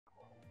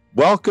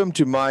Welcome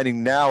to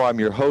Mining Now. I'm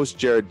your host,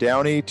 Jared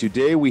Downey.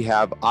 Today we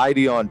have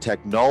Ideon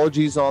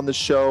Technologies on the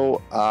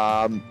show.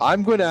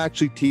 I'm going to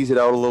actually tease it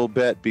out a little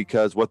bit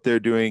because what they're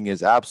doing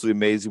is absolutely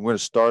amazing. We're going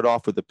to start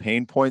off with the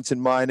pain points in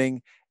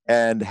mining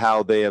and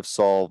how they have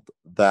solved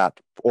that,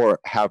 or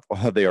how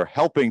they are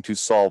helping to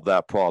solve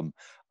that problem.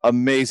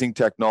 Amazing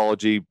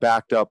technology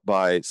backed up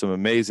by some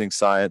amazing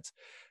science.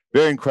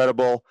 Very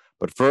incredible.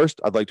 But first,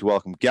 I'd like to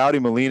welcome Gowdy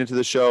Molina to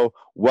the show.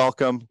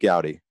 Welcome,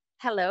 Gowdy.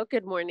 Hello,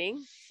 good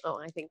morning. Oh,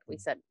 I think we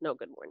said no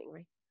good morning,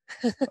 right?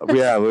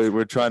 Yeah,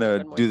 we're trying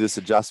to do this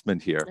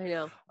adjustment here. I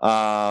know.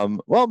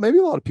 Well, maybe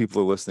a lot of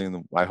people are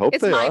listening. I hope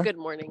it's they are. It's my good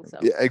morning. So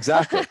yeah,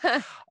 exactly.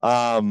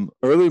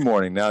 Early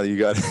morning. Now that you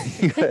got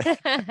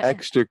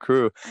extra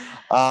crew.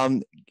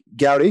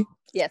 Gowdy.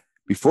 Yes.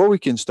 Before we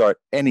can start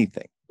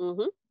anything,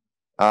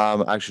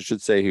 actually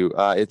should say who.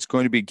 It's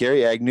going to be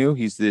Gary Agnew.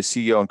 He's the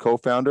CEO and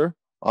co-founder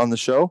on the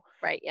show.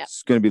 Right. Yeah.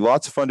 It's going to be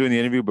lots of fun doing the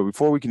interview. But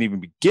before we can even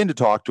begin to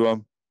talk to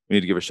him, we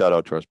need to give a shout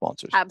out to our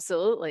sponsors.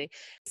 Absolutely.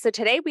 So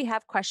today we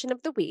have question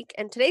of the week,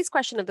 and today's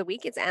question of the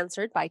week is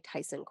answered by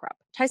ThyssenKrupp.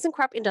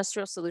 ThyssenKrupp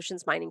Industrial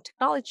Solutions Mining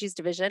Technologies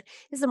Division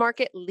is the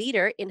market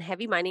leader in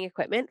heavy mining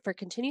equipment for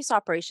continuous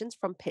operations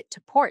from pit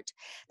to port.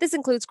 This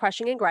includes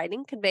crushing and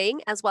grinding, conveying,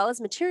 as well as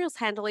materials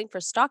handling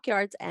for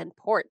stockyards and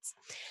ports.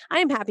 I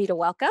am happy to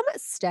welcome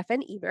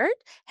Stefan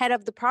Ebert, head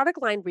of the product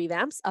line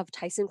revamps of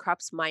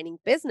ThyssenKrupp's mining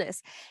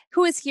business,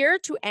 who is here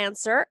to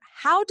answer,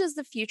 how does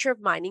the future of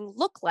mining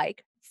look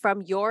like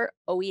from your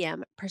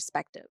OEM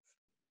perspective?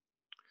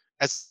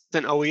 As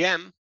an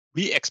OEM,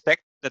 we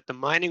expect that the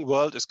mining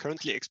world is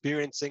currently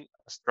experiencing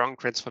a strong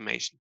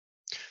transformation.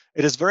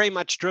 It is very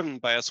much driven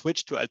by a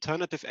switch to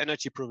alternative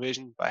energy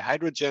provision by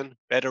hydrogen,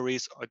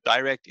 batteries, or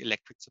direct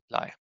electric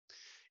supply.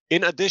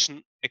 In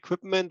addition,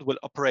 equipment will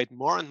operate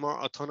more and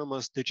more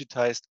autonomous,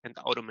 digitized, and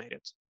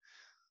automated.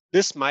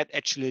 This might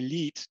actually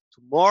lead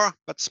to more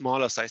but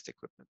smaller sized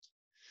equipment.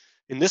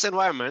 In this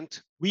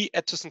environment, we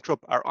at ThyssenKrupp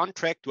are on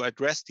track to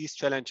address these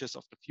challenges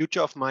of the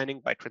future of mining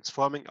by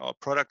transforming our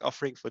product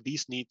offering for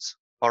these needs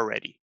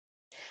already.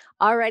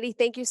 Alrighty,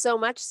 thank you so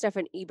much,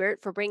 Stefan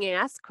Ebert, for bringing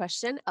us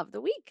question of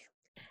the week.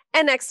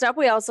 And next up,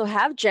 we also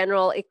have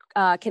General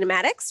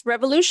Kinematics.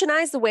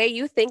 Revolutionize the way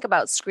you think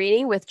about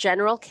screening with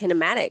General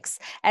Kinematics.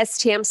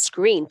 STM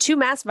Screen,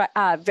 2-mass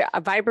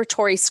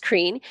vibratory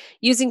screen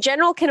using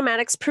General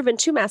Kinematics proven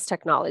 2-mass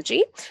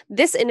technology.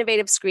 This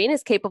innovative screen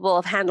is capable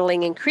of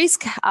handling increased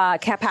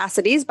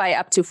capacities by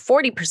up to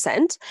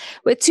 40%.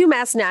 With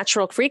 2-mass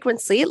natural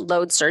frequency,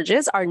 load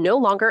surges are no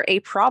longer a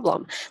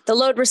problem. The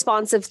load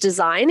responsive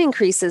design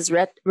increases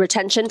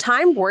retention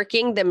time,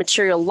 working the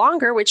material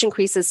longer, which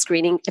increases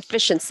screening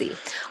efficiency.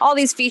 All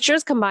these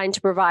features combine to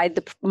provide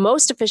the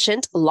most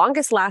efficient,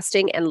 longest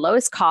lasting, and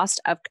lowest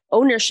cost of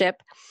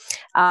ownership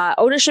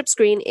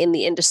screen in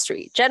the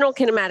industry. General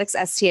Kinematics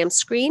STM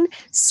Screen,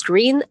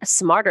 screen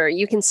smarter.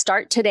 You can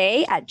start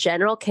today at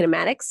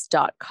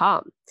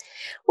generalkinematics.com.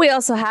 We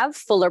also have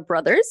Fuller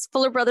Brothers.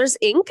 Fuller Brothers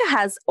Inc.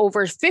 has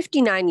over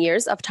 59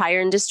 years of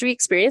tire industry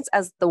experience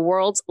as the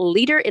world's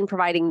leader in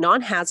providing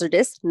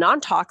non-hazardous,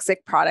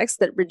 non-toxic products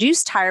that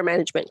reduce tire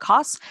management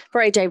costs for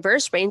a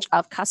diverse range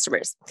of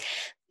customers.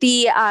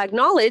 The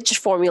acknowledged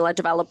formula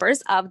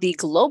developers of the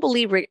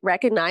globally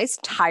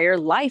recognized Tire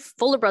Life.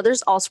 Fuller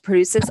Brothers also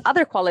produces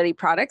other quality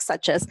products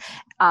such as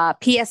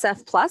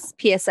PSF Plus,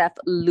 PSF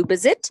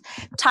Lubizit,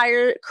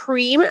 Tire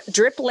Cream,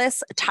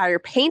 Dripless Tire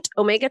Paint,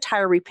 Omega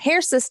Tire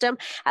Repair System,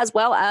 as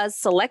well as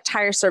select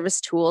tire service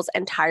tools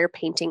and tire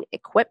painting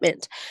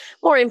equipment.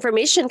 More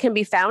information can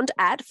be found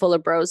at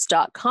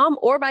fullerbros.com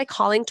or by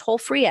calling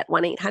toll-free at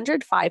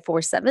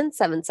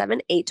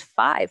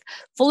 1-800-547-7785.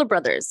 Fuller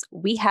Brothers,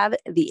 we have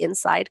the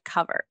inside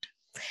covered.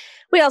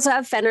 We also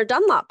have Fenner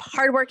Dunlop.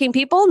 Hardworking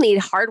people need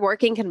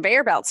hardworking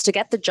conveyor belts to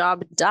get the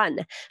job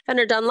done.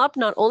 Fenner Dunlop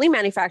not only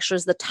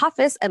manufactures the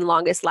toughest and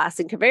longest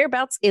lasting conveyor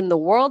belts in the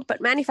world,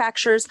 but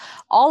manufactures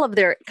all of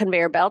their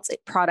conveyor belting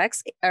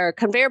products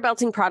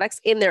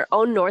in their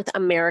own North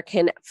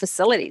American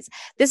facilities.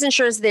 This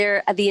ensures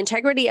the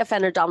integrity of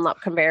Fenner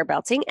Dunlop conveyor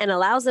belting and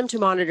allows them to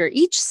monitor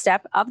each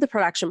step of the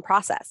production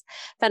process.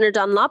 Fenner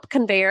Dunlop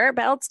conveyor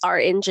belts are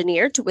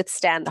engineered to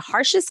withstand the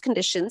harshest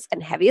conditions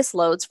and heaviest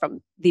loads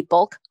from the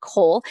bulk,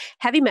 coal,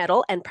 heavy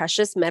metal, and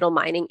precious metal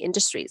mining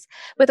industries.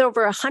 With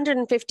over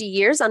 150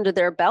 years under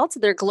their belt,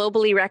 their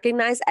globally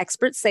recognized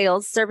expert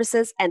sales,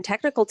 services, and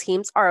technical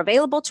teams are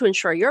available to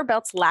ensure your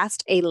belts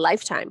last a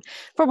lifetime.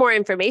 For more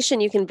information,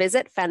 you can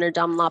visit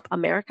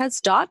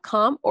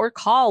FennerDunlopAmericas.com or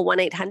call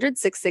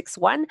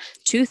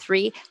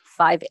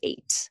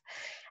 1-800-661-2358.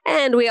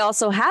 And we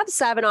also have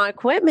Savanaugh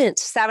Equipment.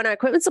 Savanaugh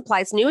Equipment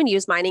supplies new and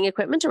used mining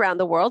equipment around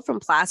the world, from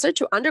placer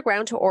to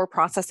underground to ore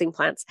processing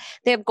plants.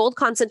 They have gold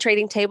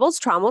concentrating tables,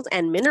 trommels,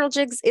 and mineral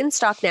jigs in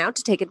stock now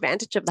to take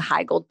advantage of the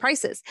high gold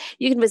prices.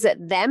 You can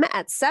visit them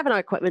at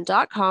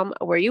savanaughEquipment.com,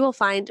 where you will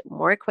find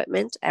more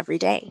equipment every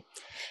day.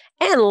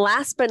 And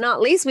last but not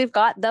least, we've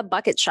got the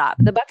Bucket Shop.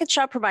 The Bucket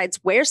Shop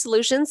provides wear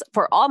solutions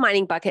for all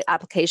mining bucket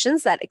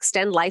applications that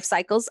extend life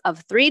cycles of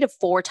 3 to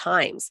 4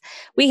 times.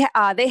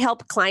 They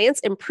help clients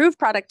improve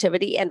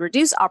productivity and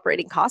reduce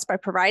operating costs by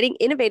providing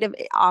innovative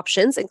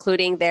options,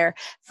 including their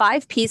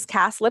 5-piece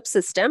cast lip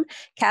system,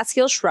 cast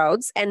heel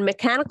shrouds, and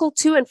mechanical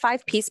 2 and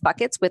 5-piece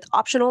buckets with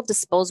optional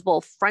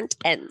disposable front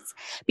ends.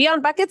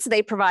 Beyond buckets,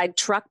 they provide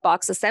truck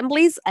box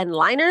assemblies and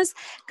liners,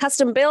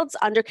 custom builds,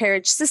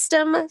 undercarriage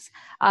systems,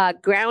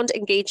 ground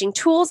engaging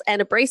tools,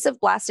 and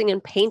abrasive blasting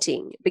and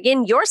painting.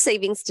 Begin your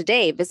savings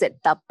today. Visit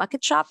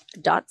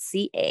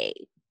thebucketshop.ca.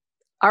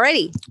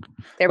 Alrighty,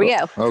 there we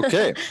go.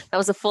 Okay. That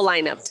was a full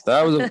lineup.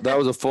 That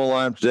was a full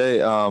lineup today,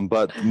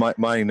 but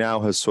mining now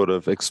has sort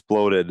of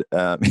exploded in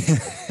a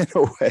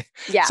way.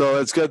 Yeah. So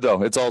it's good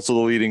though. It's also the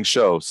leading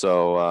show,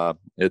 so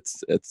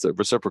it's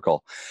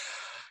reciprocal.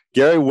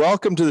 Gary,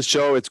 welcome to the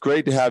show. It's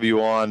great to have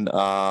you on.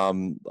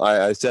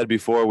 I said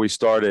before we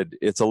started,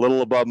 it's a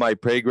little above my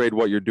pay grade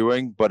what you're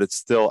doing, but it's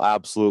still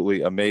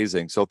absolutely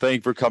amazing. So thank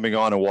you for coming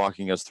on and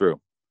walking us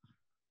through.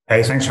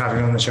 Hey, thanks for having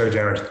me on the show,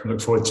 Jared.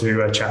 Look forward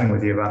to chatting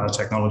with you about our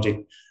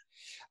technology.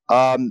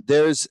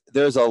 There's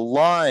a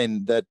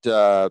line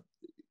that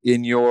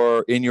in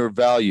your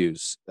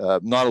values,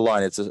 not a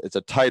line, it's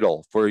a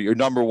title for your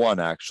number one,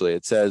 actually.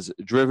 It says,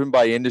 driven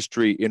by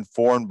industry,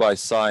 informed by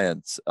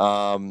science,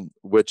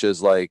 which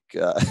is like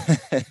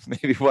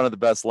maybe one of the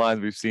best lines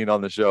we've seen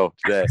on the show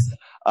today.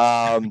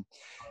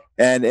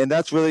 And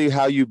that's really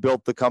how you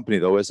built the company,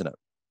 though, isn't it?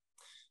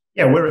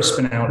 Yeah, we're a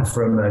spin out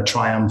from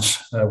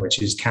TRIUMF, which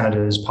is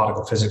Canada's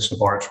particle physics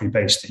laboratory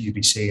based at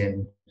UBC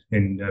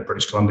in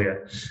British Columbia.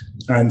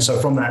 And so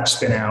from that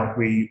spin out,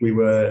 we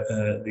were,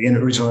 the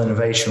original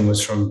innovation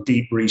was from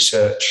deep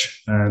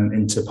research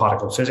into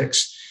particle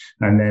physics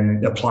and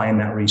then applying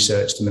that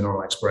research to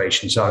mineral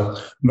exploration. So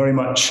very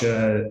much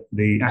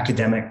the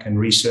academic and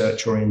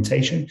research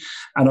orientation.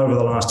 And over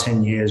the last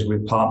 10 years,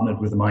 we've partnered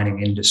with the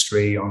mining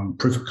industry on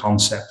proof of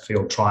concept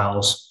field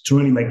trials to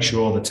really make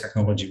sure the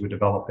technology we're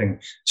developing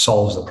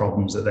solves the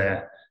problems that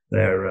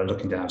they're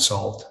looking to have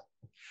solved.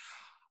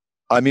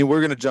 I mean,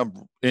 we're going to jump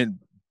in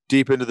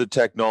deep into the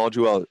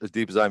technology, well, as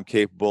deep as I'm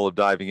capable of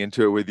diving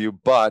into it with you.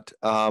 But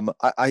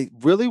I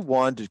really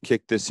wanted to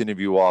kick this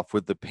interview off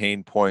with the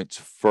pain points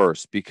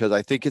first, because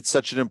I think it's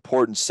such an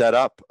important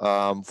setup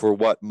for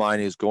what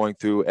mining is going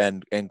through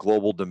and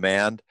global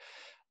demand.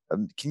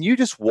 Can you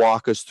just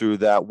walk us through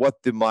that,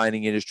 what the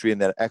mining industry and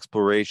that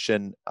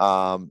exploration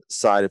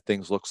side of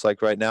things looks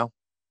like right now?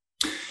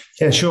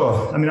 Yeah,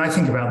 sure. I mean, I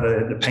think about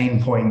the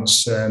pain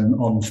points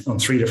on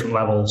 3 different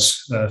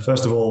levels.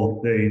 First of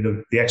all,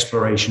 the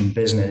exploration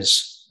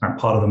business, that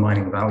part of the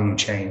mining value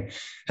chain,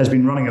 has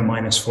been running a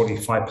minus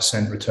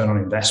 45% return on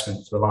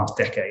investment for the last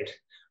decade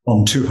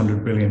on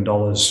 $200 billion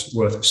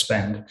worth of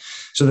spend.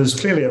 So there's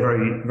clearly a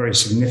very, very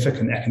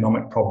significant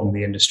economic problem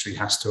the industry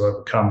has to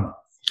overcome.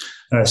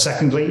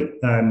 Secondly,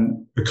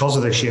 because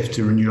of the shift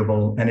to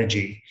renewable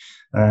energy,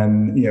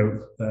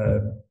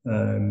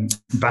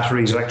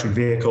 batteries, electric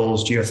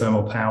vehicles,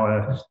 geothermal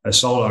power,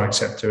 solar,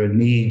 etc.,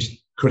 need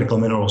critical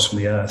minerals from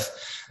the earth.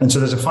 And so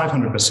there's a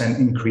 500%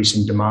 increase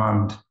in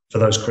demand for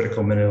those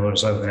critical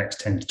minerals over the next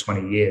 10 to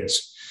 20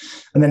 years.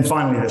 And then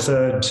finally, the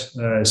third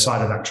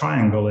side of that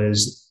triangle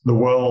is the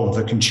world,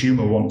 the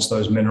consumer wants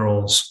those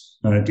minerals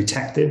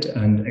detected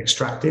and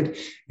extracted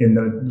in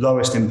the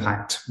lowest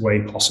impact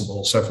way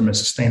possible. So from a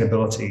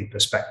sustainability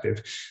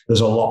perspective,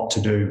 there's a lot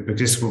to do, because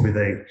this will be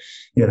the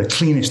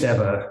cleanest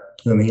ever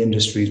than the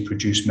industry's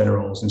produced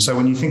minerals. And so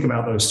when you think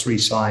about those 3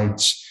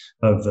 sides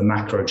of the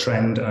macro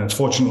trend,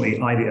 fortunately,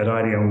 at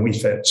Ideon, we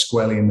fit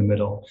squarely in the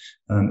middle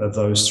of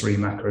those 3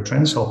 macro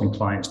trends, helping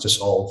clients to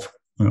solve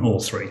all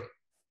 3.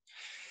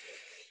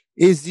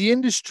 Is the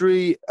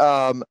industry,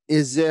 do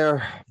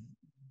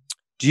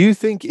you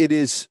think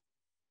it's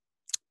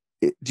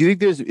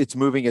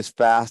moving as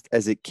fast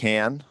as it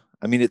can?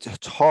 I mean, it's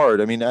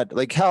hard. I mean,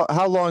 like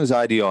how long is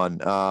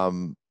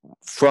Ideon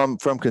from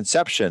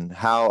conception?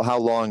 How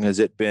long has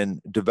it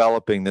been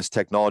developing this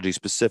technology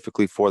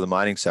specifically for the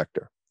mining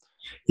sector?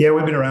 Yeah,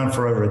 we've been around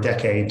for over a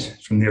decade,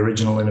 from the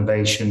original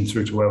innovation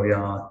through to where we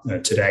are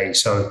today.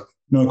 So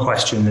no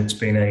question, it's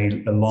been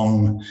a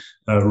long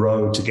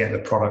road to get the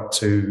product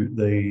to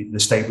the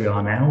state we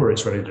are now, where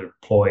it's ready to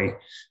deploy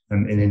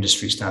in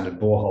industry standard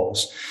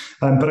boreholes.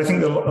 But I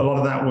think a lot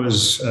of that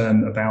was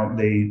about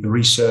the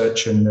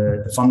research and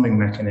the funding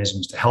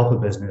mechanisms to help a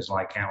business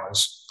like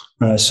ours.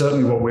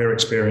 Certainly what we're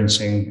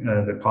experiencing,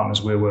 the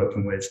partners we're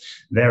working with,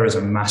 there is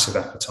a massive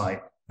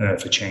appetite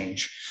for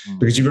change.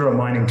 Because if you're a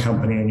mining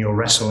company and you're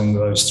wrestling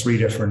with those 3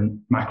 different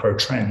macro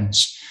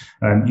trends,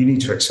 you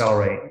need to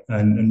accelerate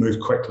and move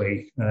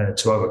quickly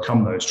to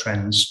overcome those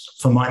trends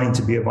for mining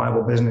to be a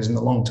viable business in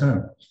the long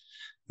term.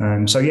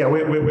 So yeah,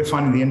 we're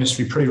finding the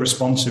industry pretty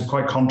responsive,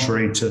 quite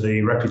contrary to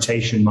the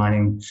reputation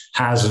mining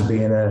has as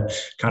being a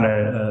kind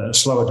of a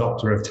slow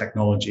adopter of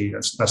technology.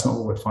 That's not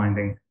what we're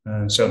finding,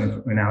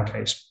 certainly in our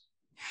case.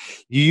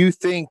 Do you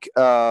think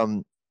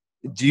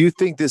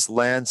this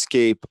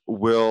landscape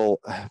will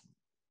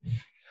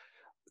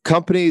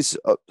companies,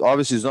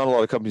 obviously there's not a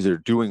lot of companies that are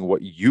doing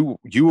what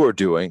you are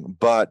doing,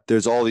 but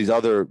there's all these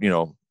other,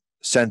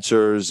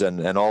 sensors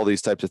and all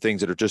these types of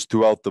things that are just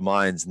throughout the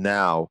mines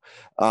now.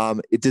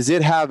 Does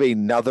it have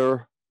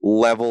another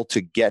level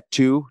to get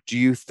to, do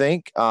you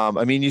think?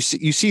 You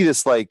see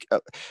this, like,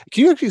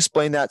 can you actually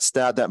explain that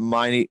stat, that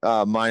minus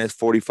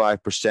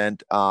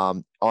 45%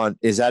 on,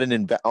 is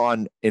that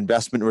on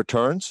investment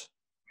returns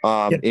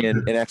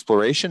in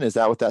exploration? Is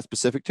that what that's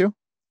specific to?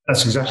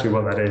 That's exactly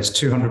what that is.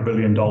 $200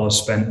 billion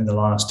spent in the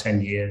last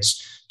 10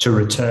 years to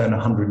return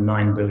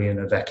 109 billion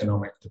of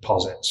economic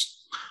deposits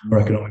or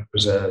economic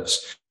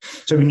reserves.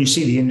 So when you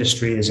see the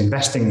industry is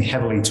investing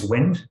heavily to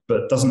win,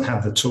 but doesn't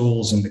have the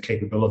tools and the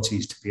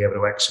capabilities to be able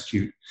to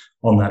execute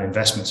on that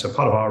investment. So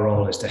part of our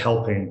role is to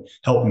help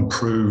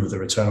improve the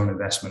return on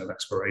investment of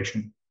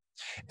exploration.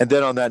 And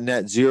then on that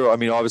net zero,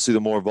 obviously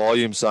the more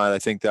volume side, I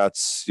think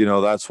that's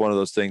one of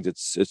those things.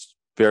 It's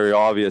very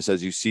obvious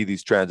as you see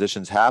these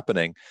transitions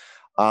happening.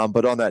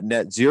 But on that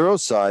net zero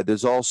side,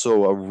 there's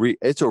also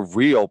it's a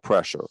real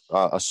pressure,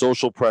 a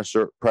social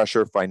pressure,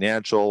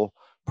 financial,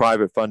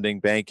 private funding,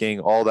 banking,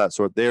 all that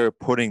sort. They're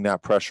putting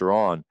that pressure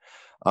on.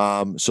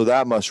 So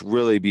that must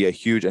really be a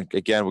huge, and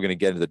again, we're going to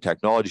get into the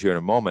technology here in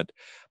a moment,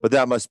 but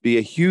that must be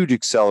a huge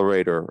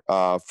accelerator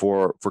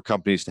for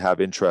companies to have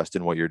interest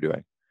in what you're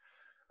doing.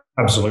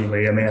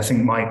 Absolutely. I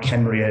think Mike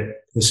Henry,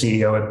 the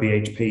CEO at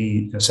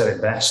BHP, said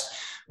it best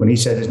when he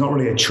said it's not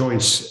really a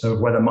choice of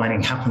whether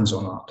mining happens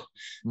or not,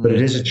 but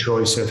it is a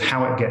choice of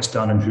how it gets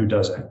done and who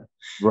does it.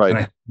 Right.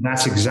 And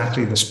that's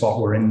exactly the spot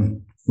we're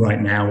in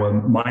right now, where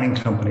mining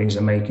companies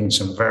are making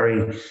some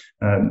very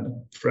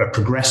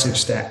progressive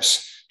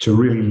steps to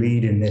really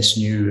lead in this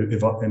new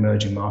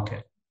emerging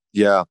market.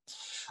 Yeah.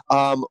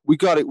 We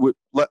got it.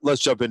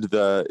 Let's jump into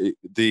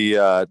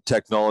the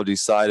technology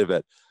side of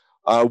it.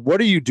 What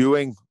are you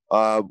doing?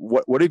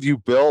 What have you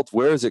built?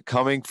 Where is it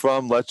coming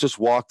from? Let's just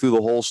walk through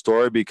the whole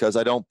story, because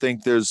I don't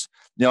think there's,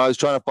 I was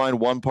trying to find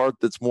one part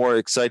that's more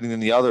exciting than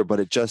the other, but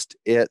it's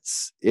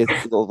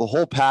the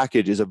whole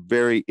package is a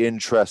very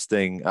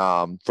interesting,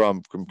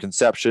 from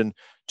conception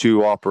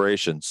to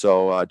operation.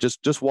 So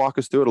just walk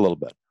us through it a little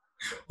bit.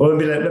 Well,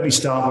 let me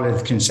start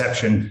with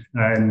conception.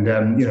 And,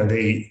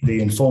 the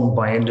informed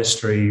by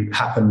industry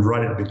happened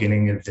right at the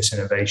beginning of this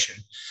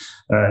innovation.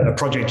 A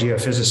project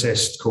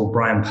geophysicist called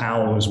Brian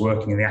Powell was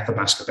working in the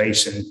Athabasca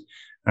Basin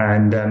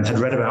and had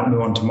read about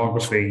Muon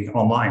Tomography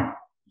online.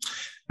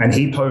 And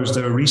he posed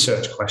a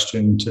research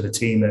question to the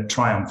team at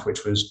TRIUMF,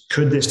 which was,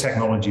 could this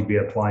technology be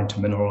applied to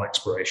mineral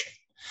exploration?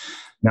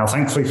 Now,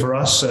 thankfully for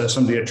us,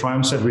 somebody at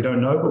TRIUMF said, we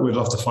don't know, but we'd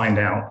love to find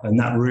out. And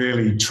that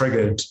really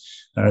triggered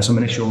some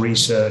initial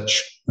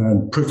research.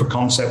 Proof of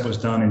concept was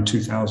done in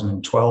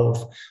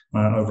 2012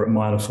 over at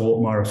Myra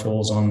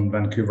Falls on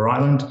Vancouver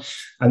Island.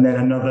 And then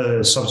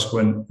another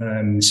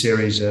subsequent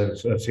series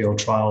of field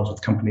trials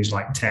with companies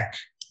like Teck,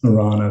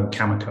 Orano,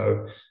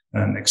 Cameco,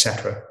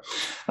 etc.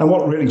 And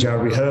what really,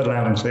 Jared, we heard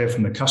loud and clear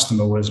from the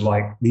customer was,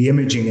 like, the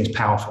imaging is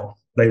powerful.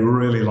 They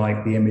really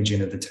like the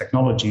imaging of the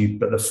technology,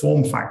 but the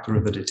form factor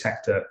of the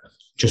detector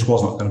just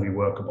was not going to be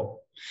workable.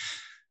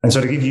 And so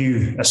to give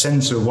you a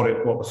sense of what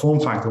the form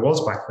factor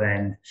was back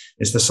then,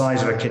 is the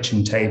size of a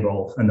kitchen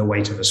table and the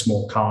weight of a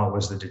small car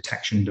was the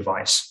detection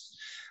device.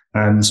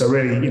 And so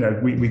really,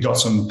 we got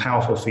some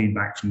powerful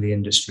feedback from the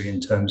industry in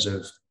terms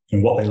of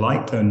what they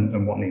liked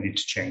and what needed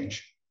to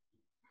change.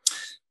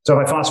 So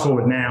if I fast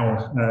forward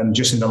now,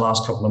 just in the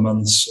last couple of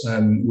months,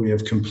 we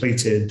have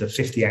completed the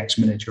 50x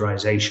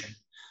miniaturization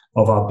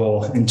of our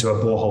bore into a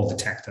borehole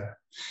detector.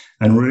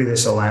 And really,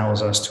 this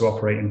allows us to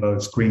operate in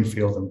both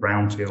greenfield and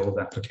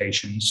brownfield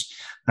applications,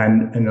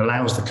 and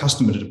allows the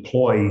customer to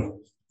deploy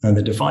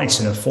the device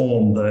in a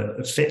form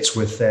that fits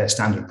with their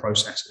standard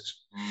processes.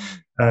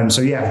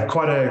 So yeah,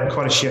 quite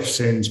a shift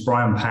since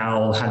Brian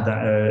Powell had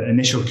that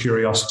initial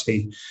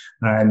curiosity,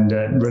 and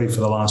really for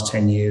the last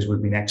 10 years,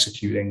 we've been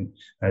executing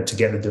to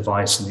get the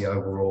device and the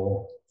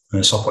overall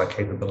software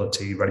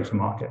capability ready for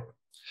market.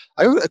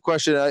 I have a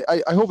question.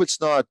 I hope it's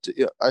not.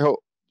 I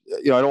hope.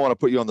 I don't want to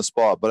put you on the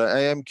spot, but I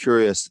am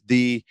curious.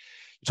 You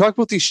talk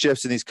about these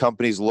shifts in these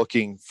companies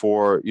looking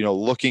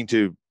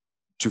to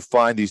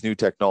find these new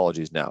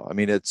technologies now.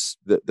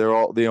 They're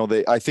all,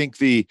 I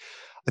think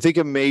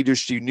a major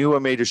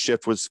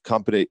shift was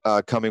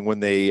coming when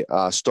they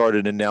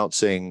started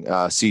announcing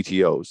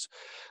CTOs,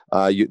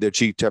 their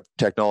chief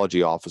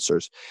technology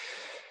officers.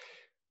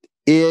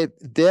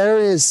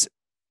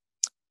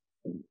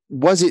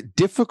 Was it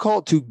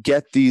difficult to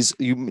get these?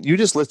 You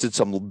just listed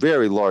some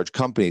very large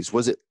companies.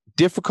 Was it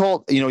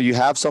difficult? You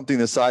have something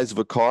the size of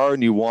a car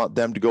and you want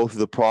them to go through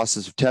the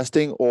process of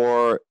testing,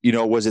 or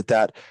was it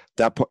that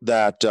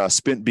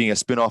being a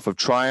spinoff of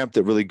TRIUMF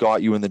that really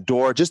got you in the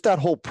door? Just that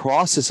whole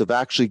process of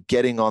actually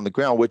getting on the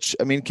ground, which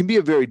can be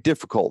a very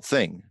difficult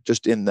thing.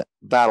 Just in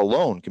that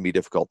alone can be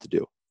difficult to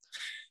do.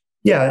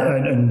 Yeah,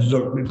 and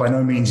look, by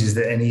no means is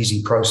there an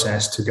easy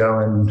process to go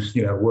and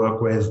work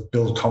with,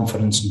 build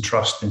confidence and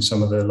trust in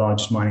some of the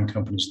largest mining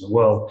companies in the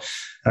world.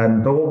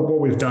 But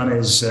what we've done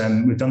is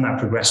we've done that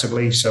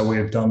progressively. So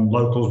we've done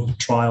local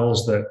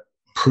trials that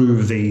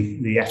prove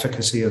the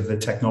efficacy of the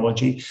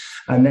technology,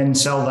 and then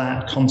sell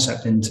that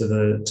concept to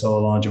the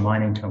larger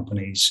mining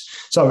companies.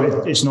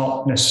 So it's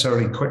not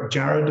necessarily quick,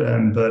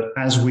 Jared, but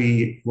as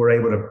we were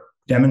able to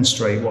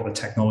demonstrate what the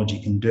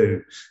technology can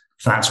do,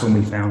 that's when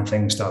we found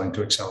things starting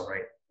to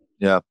accelerate.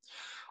 Yeah.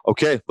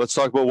 Okay, let's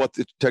talk about what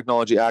the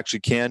technology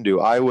actually can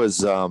do.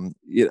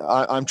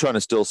 I'm trying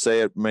to still say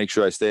it, make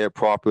sure I say it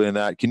properly in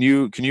that. Can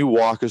you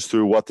walk us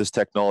through what this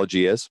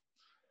technology is?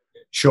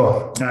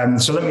 Sure.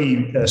 So let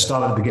me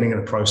start at the beginning of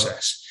the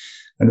process.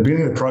 And the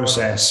beginning of the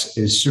process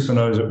is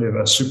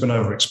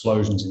supernova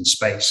explosions in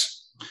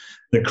space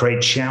that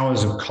create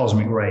showers of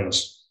cosmic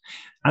rays.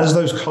 As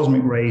those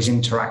cosmic rays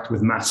interact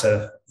with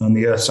matter on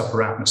the Earth's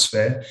upper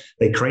atmosphere,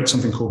 they create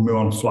something called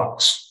muon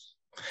flux.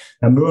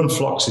 Now, muon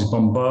flux is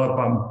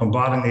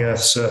bombarding the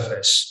Earth's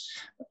surface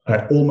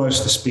at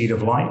almost the speed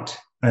of light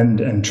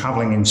and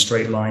traveling in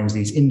straight lines,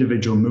 these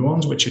individual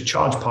muons, which are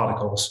charged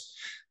particles,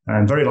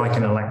 and very like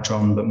an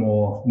electron, but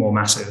more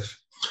massive.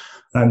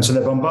 So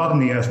they're bombarding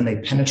the Earth and they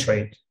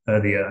penetrate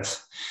the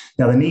Earth.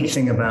 Now, the neat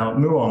thing about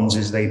muons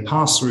is they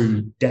pass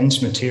through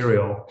dense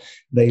material.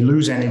 They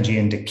lose energy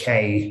and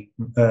decay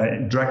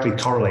directly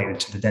correlated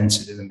to the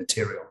density of the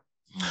material.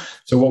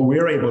 So what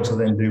we're able to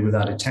then do with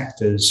our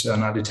detectors,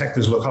 and our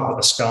detectors look up at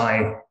the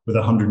sky with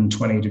a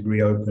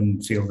 120-degree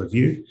open field of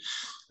view.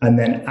 And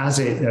then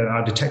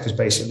our detectors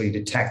basically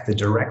detect the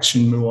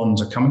direction muons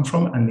are coming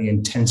from and the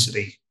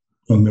intensity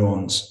of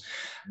muons.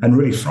 And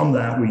really from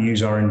that, we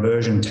use our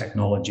inversion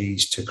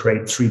technologies to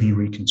create 3D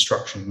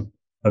reconstruction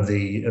of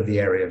the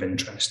area of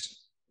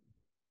interest.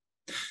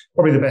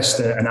 Probably the best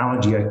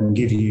analogy I can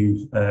give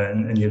you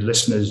and your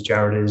listeners,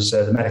 Jared, is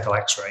the medical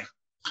X-ray.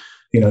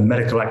 The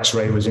medical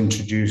X-ray was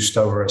introduced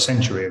over a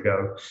century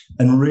ago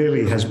and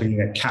really has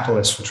been a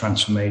catalyst for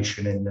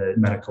transformation in the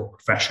medical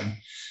profession.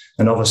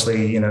 And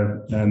obviously,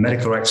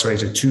 medical X-ray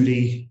is a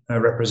 2D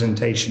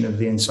representation of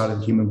the inside of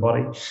the human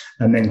body.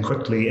 And then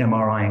quickly,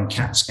 MRI and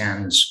CAT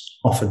scans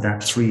offered that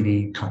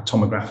 3D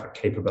tomographic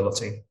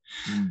capability.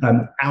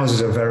 Ours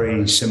is a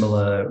very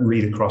similar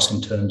read across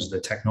in terms of the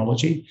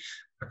technology.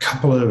 A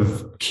couple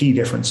of key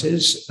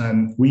differences.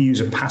 We use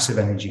a passive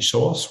energy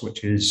source,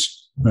 which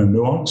is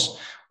muons,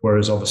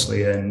 whereas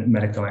obviously in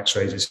medical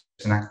X-rays, it's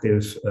an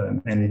active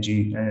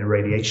energy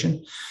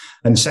radiation.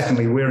 And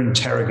secondly, we're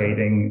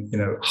interrogating,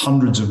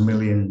 hundreds of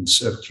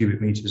millions of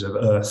cubic meters of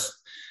Earth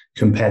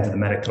compared to the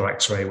medical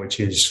X-ray, which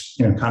is,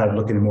 kind of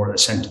looking more at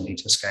a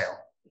centimeter scale.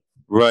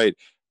 Right.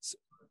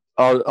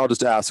 I'll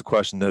just ask a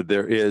question that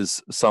there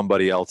is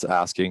somebody else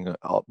asking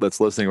that's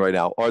listening right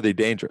now. Are they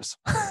dangerous?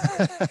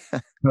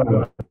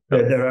 No,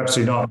 they're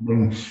absolutely not. I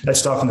mean, let's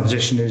start from the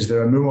position is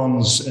there are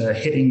muons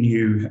hitting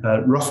you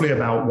roughly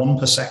about 1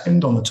 per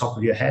second on the top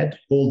of your head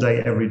all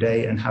day, every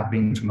day, and have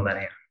been for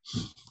millennia.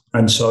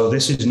 And so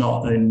this is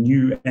not a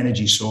new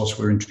energy source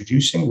we're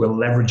introducing. We're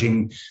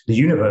leveraging the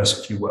universe,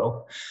 if you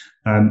will,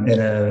 in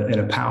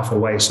a powerful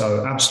way.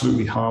 So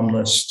absolutely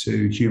harmless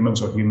to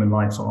humans or human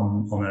life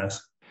on Earth.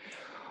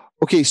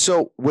 Okay,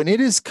 so when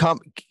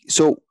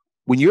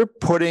you're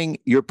putting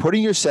your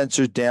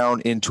sensors down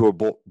into a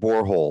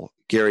borehole,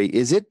 Gary,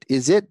 is it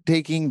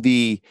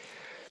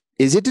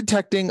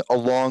detecting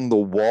along the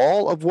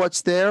wall of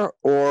what's there,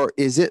 or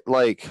is it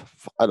like,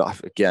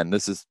 again,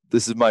 this is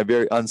my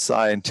very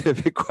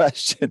unscientific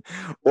question,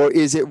 or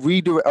is it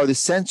are the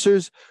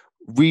sensors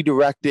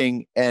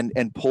redirecting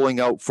and pulling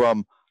out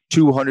from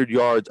 200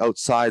 yards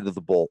outside of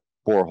the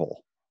borehole?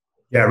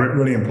 Yeah,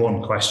 really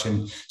important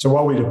question. So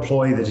while we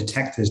deploy the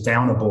detectors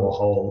down a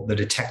borehole, the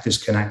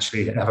detectors can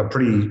actually have a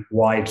pretty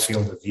wide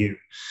field of view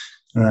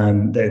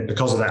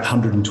because of that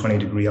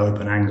 120-degree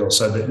open angle.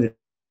 So the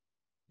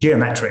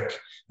geometric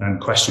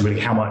question,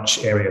 really, how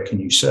much area can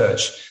you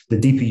search? The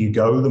deeper you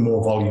go, the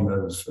more volume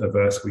of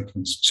Earth we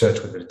can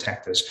search with the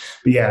detectors.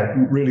 But yeah,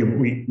 really,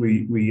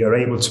 we are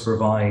able to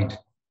provide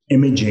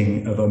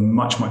imaging of a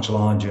much, much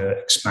larger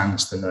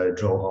expanse than the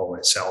drill hole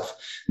itself.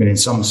 I mean, in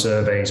some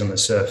surveys on the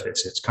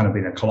surface, it's kind of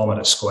been 1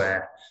 kilometer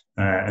square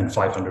and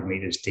 500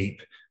 meters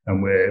deep,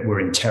 and we're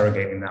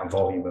interrogating that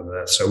volume of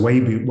Earth. So way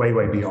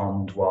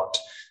beyond what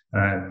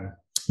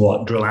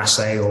drill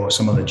assay or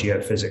some of the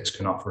geophysics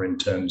can offer in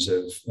terms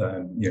of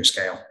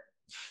scale.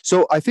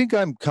 So I think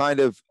I'm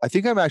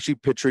actually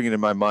picturing it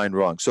in my mind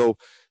wrong. So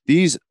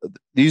these are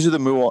the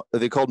muon. Are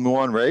they called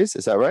muon rays?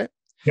 Is that right?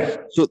 Yeah.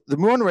 So the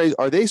muon rays,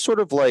 are they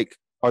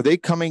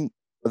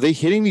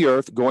hitting the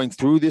Earth, going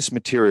through this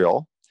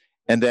material,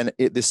 and then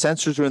the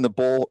sensors are in the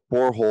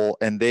borehole,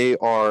 and they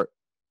are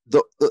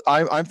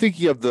I'm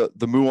thinking of the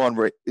muon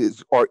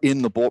rays are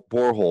in the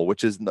borehole,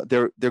 which is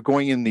they're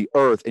going in the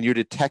Earth, and you're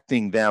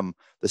detecting them.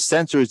 The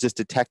sensor is just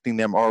detecting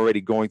them already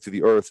going through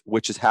the Earth,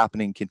 which is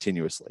happening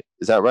continuously.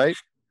 Is that right?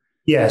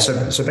 Yeah,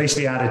 so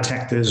basically our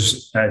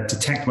detectors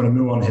detect when a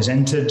muon has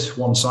entered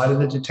one side of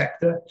the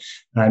detector,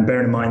 and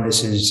bearing in mind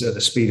this is the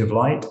speed of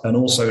light, and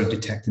also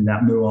detecting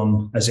that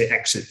muon as it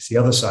exits the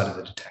other side of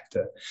the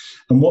detector.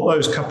 And what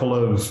those couple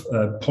of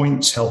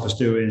points help us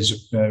do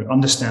is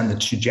understand the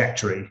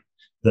trajectory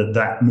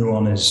that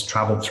muon has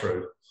traveled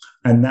through.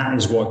 And that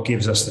is what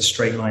gives us the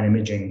straight line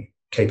imaging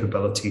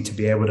capability to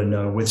be able to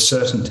know with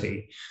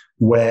certainty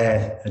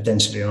where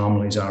density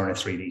anomalies are in a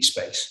 3D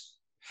space.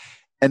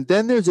 And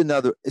then there's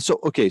another, so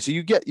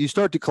you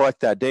start to collect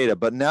that data,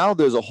 but now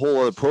there's a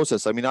whole other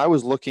process. I mean, I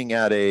was looking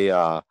at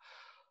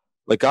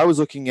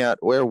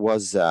where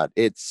was that?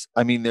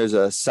 There's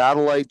a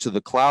satellite to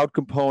the cloud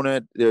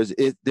component. There's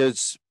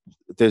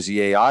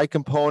the AI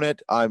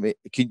component.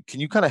 Can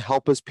you kind of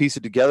help us piece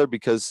it together?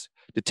 Because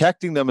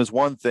detecting them is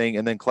one thing,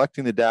 and then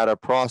collecting the data,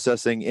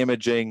 processing,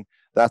 imaging,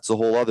 that's a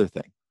whole other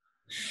thing.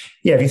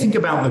 Yeah, if you think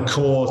about the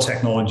core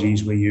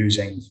technologies we're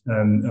using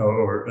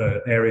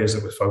or areas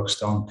that we're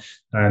focused on,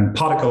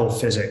 particle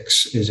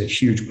physics is a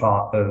huge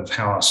part of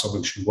how our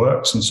solution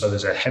works. And so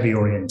there's a heavy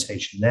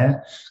orientation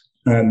there.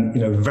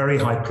 Very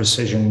high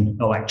precision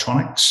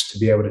electronics to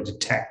be able to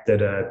detect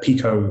at a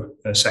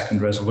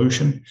picosecond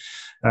resolution.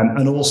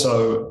 And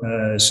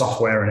also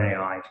software and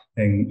AI.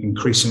 And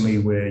increasingly,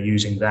 we're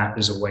using that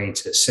as a way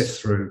to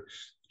sift through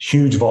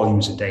huge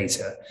volumes of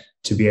data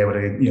to be able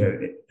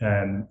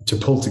to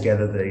pull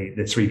together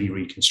the 3D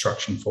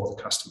reconstruction for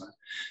the customer.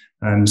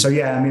 One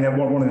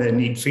of the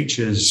neat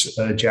features,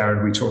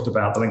 Jared, we talked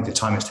about the length of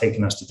time it's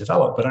taken us to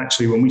develop, but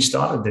actually when we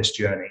started this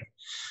journey,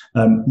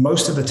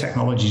 most of the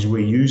technologies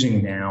we're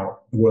using now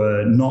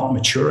were not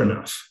mature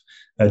enough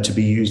to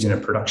be used in a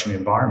production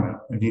environment.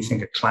 If you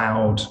think of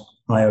cloud,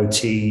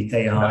 IoT,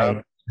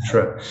 AI,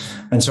 etc.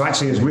 And so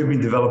actually, as we've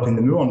been developing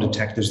the muon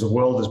detectors, the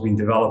world has been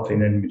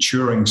developing and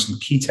maturing some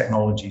key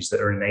technologies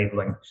that are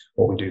enabling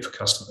what we do for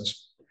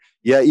customers.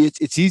 Yeah,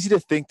 it's easy to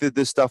think that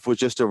this stuff was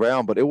just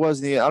around, but it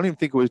wasn't. I don't even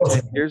think it was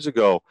 10 years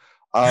ago.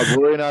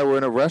 Roy and I were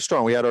in a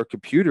restaurant. We had our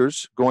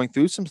computers going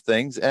through some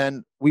things,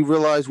 and we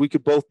realized we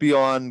could both be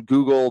on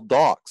Google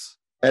Docs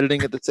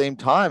editing at the same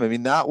time. I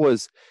mean, that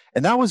was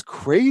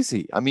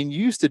crazy. I mean,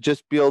 you used to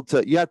just be able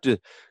to, you have to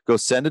go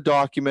send a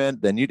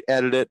document, then you'd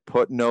edit it,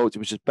 put notes. It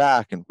was just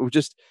back, and it was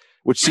just,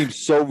 which seems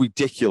so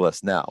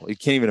ridiculous now. You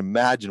can't even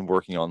imagine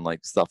working on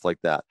like stuff like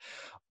that.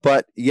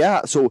 But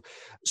yeah, so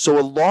a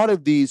lot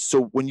of these,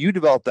 so when you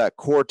develop that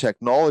core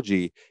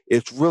technology,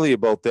 it's really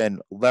about then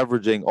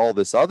leveraging all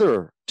this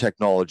other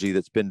technology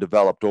that's been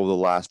developed over the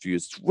last few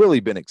years. It's really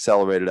been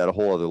accelerated at a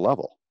whole other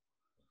level.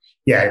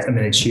 Yeah, I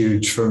mean, it's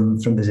huge. From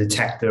the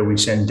detector, we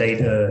send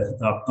data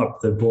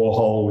up the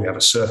borehole. We have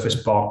a surface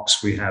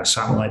box. We have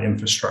satellite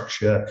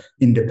infrastructure,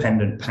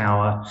 independent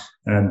power,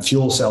 and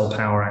fuel cell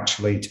power,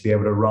 actually, to be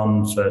able to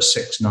run for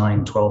 6,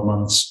 9, 12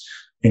 months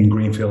in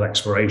greenfield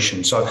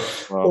exploration. So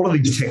all of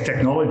these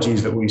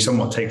technologies that we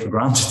somewhat take for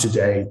granted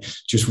today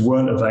just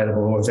weren't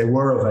available, or if they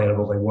were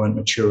available, they weren't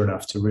mature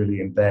enough to really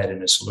embed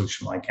in a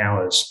solution like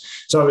ours.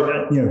 So,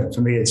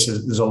 for me,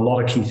 there's a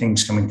lot of key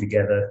things coming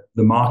together.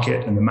 The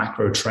market and the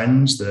macro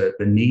trends, the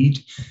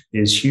need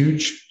is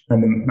huge,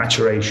 and the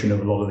maturation of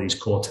a lot of these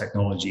core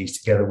technologies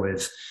together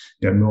with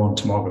Muon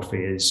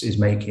Tomography is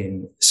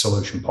making the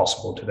solution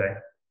possible today.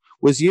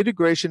 Was the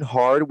integration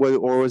hard,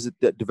 or was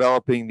it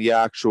developing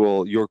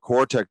your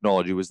core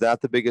technology? Was that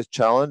the biggest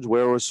challenge?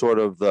 Where was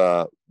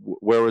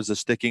the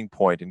sticking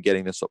point in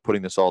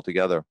putting this all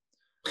together?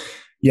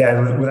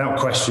 Yeah, without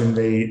question,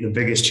 the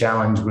biggest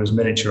challenge was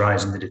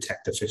miniaturizing the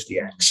detector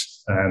 50x.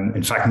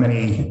 In fact,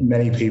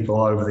 many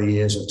people over the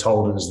years have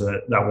told us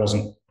that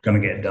wasn't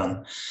going to get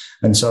done.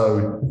 And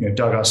so,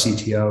 Doug, our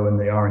CTO, and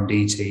the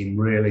R&D team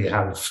really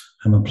have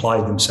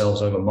applied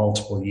themselves over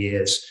multiple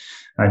years.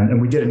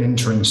 And we did an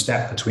interim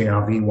step between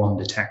our V1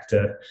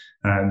 detector,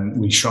 and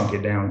we shrunk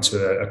it down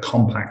to a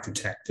compact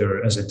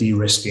detector as a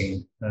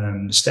de-risking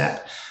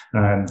step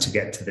to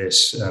get to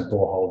this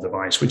borehole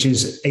device, which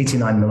is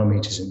 89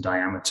 millimeters in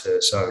diameter.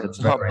 So it's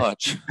not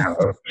much.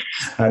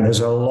 And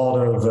there's a lot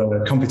of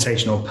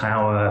computational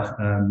power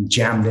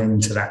jammed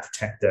into that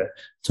detector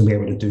to be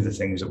able to do the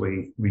things that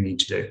we need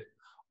to do.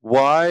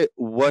 Why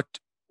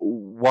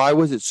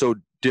was it so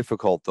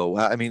difficult, though?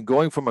 I mean,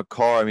 going from a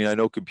car, I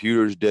know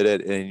computers did it.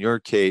 And in your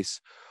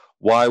case,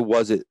 why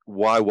was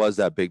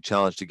that big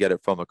challenge to get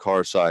it from a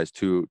car size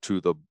to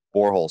the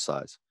borehole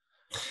size?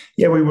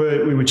 Yeah, we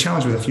were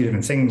challenged with a few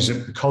different things.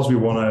 Because we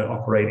want to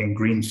operate in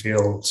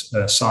greenfield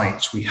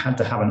sites, we had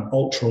to have an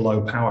ultra low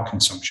power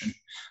consumption.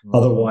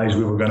 Otherwise,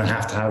 we were going to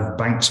have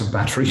banks of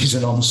batteries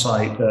and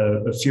on-site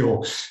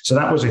fuel. So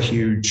that was a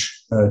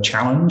huge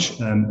challenge.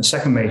 The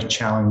second major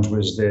challenge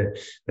was the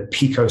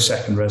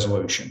picosecond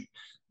resolution.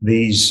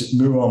 These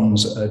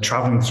muons are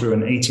traveling through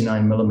an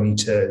 89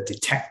 millimeter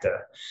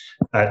detector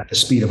at the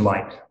speed of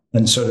light.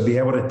 And so to be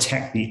able to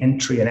detect the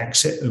entry and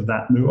exit of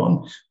that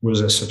muon was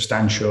a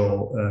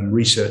substantial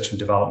research and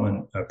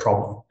development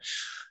problem.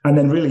 And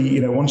then really,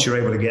 once you're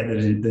able to get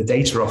the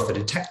data off the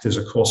detectors,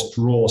 of course, it's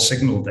raw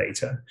signal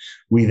data.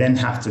 We then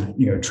have to,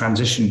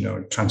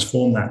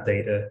 transform that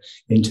data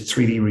into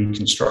 3D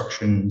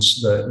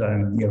reconstructions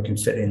that, can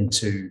fit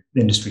into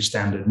industry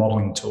standard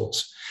modeling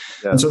tools.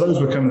 Yeah. And so those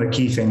were kind of the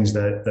key things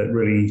that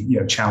really,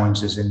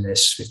 challenged us in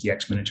this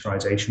 50x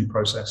miniaturization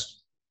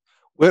process.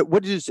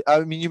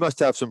 You must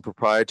have some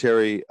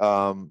proprietary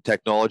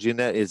technology in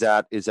that. Is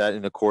that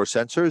in the core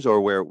sensors,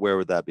 or where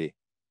would that be?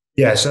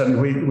 Yeah,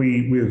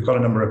 certainly. We've got a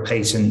number of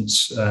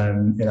patents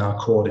in our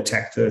core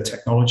detector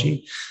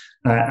technology.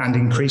 And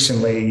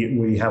increasingly,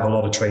 we have a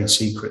lot of trade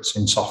secrets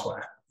in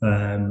software.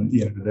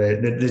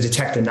 The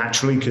detector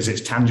naturally, because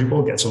it's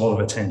tangible, gets a lot of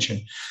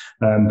attention.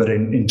 But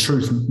in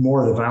truth,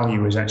 more of the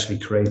value is actually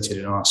created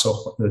in our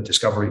software, the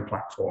discovery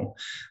platform,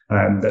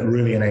 that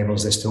really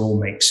enables this to all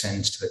make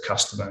sense to the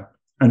customer,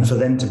 and for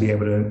them to be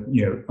able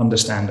to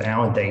understand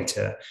our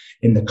data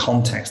in the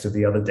context of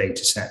the other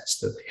data sets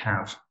that they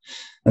have.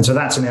 And so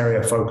that's an area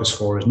of focus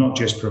for us, not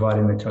just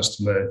providing the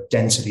customer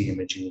density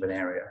imaging of an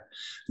area,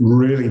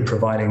 really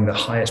providing the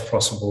highest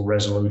possible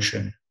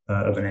resolution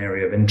of an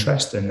area of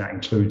interest, and that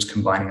includes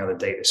combining other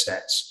data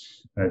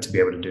sets to be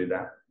able to do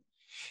that.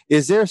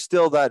 Is there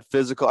still that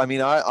physical? I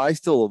mean, I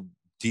still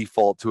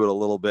default to it a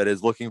little bit,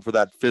 is looking for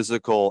that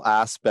physical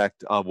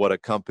aspect of what a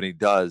company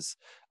does.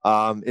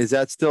 Is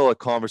that still a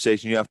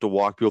conversation you have to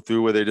walk people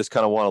through, where they just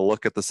kind of want to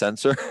look at the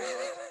sensor?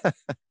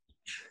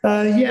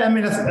 Yeah, I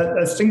mean,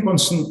 I think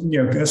once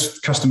as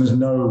customers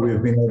know,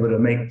 we've been able to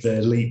make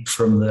the leap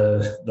from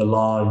the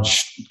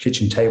large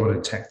kitchen table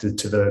detector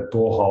to the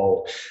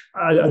borehole.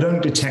 I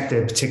don't detect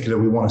a particular,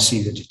 we want to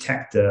see the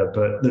detector,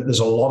 but there's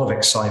a lot of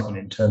excitement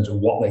in terms of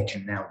what they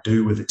can now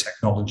do with the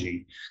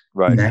technology,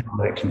 right, now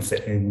that it can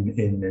fit in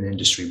an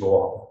industry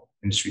borehole,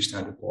 industry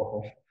standard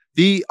borehole.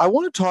 I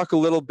want to talk a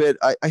little bit.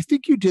 I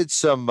think you did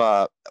some.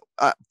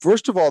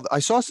 First of all, I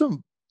saw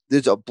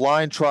there's a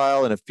blind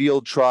trial and a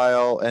field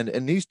trial,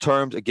 and these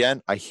terms,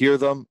 again, I hear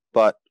them,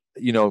 but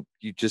you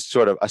just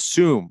sort of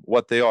assume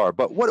what they are.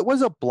 But what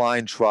was a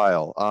blind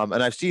trial?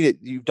 And I've seen it.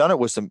 You've done it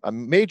with some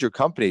major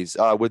companies.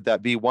 Would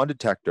that be one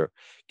detector?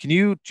 Do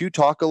you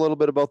talk a little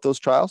bit about those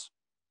trials?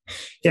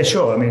 Yeah,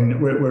 sure. I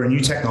mean, we're a new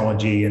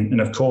technology,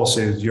 and of course,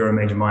 if you're a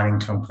major mining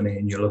company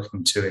and you're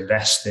looking to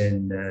invest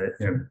in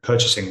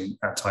purchasing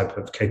that type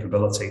of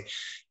capability,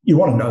 you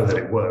want to know that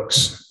it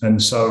works.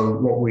 And so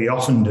what we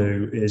often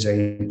do is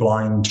a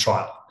blind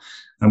trial.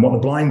 And what the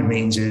blind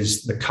means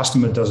is the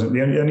customer doesn't,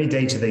 the only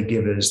data they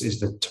give us is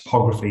the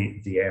topography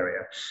of the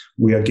area.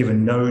 We are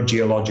given no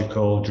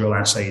geological drill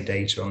assay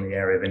data on the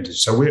area of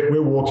interest. So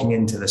we're walking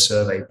into the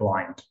survey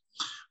blind.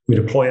 We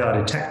deploy our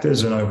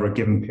detectors, and over a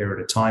given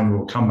period of time,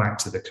 we'll come back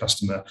to the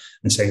customer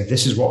and say,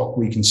 this is what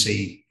we can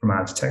see from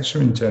our detector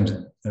in terms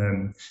of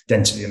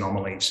density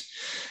anomalies.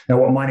 Now,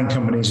 what mining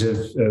companies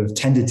have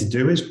tended to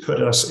do is put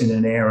us in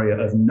an area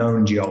of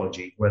known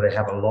geology where they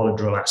have a lot of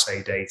drill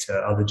assay data,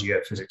 other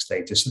geophysics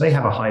data. So they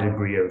have a high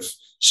degree of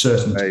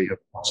certainty of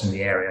what's in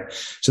the area.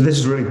 So this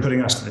is really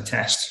putting us to the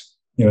test.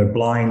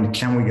 Blind,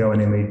 can we go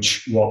and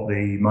image what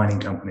the mining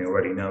company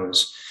already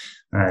knows?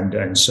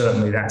 And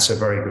certainly that's a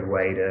very good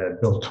way to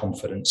build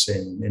confidence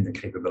in the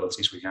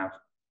capabilities we have.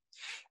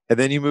 And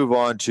then you move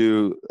on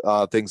to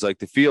things like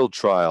the field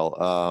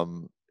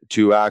trial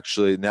to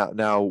actually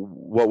now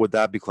what would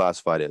that be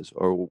classified as,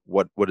 or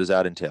what does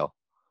that entail?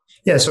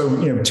 Yeah, so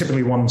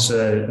typically once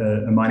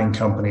a mining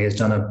company has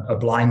done a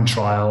blind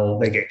trial,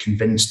 they get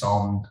convinced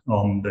on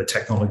the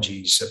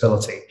technology's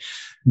ability.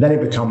 Then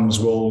it becomes,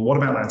 well, what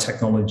about that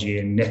technology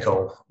in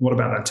nickel? What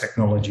about that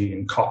technology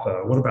in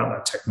copper? What about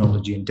that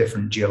technology in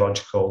different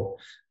geological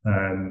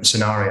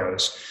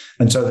scenarios?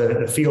 And so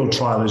the field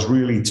trial is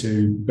really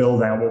to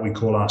build out what we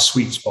call our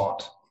sweet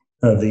spot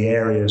of the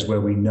areas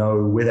where we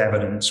know with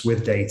evidence,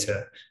 with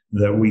data,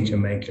 that we can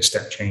make a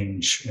step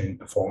change in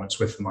performance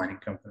with the mining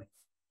company.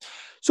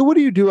 So what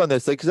do you do on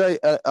this? Like, because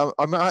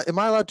am I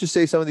allowed to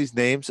say some of these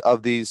names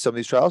of some of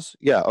these trials?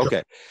 Yeah.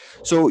 Okay.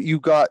 Sure. So you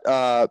got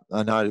now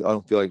I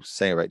don't feel like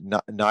saying it right.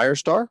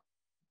 Nyrstar.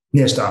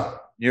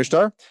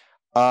 Nyrstar.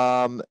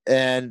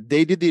 And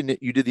you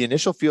did the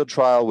initial field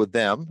trial with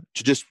them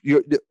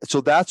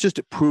so that's just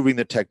proving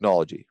the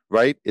technology,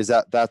 right?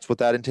 That's what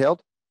that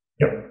entailed?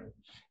 Yep.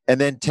 And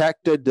then Tech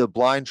did the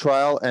blind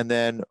trial, and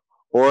then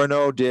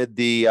Orano did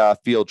the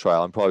field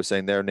trial. I'm probably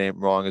saying their name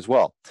wrong as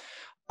well.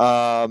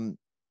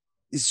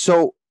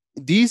 So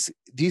these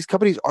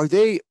companies,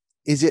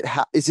 is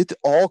it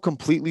all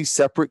completely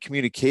separate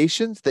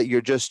communications that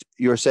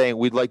you're saying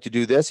we'd like to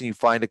do this, and you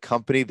find a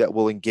company that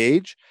will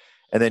engage,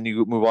 and then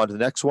you move on to the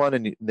next one,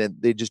 and then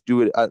they just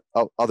do it at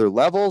other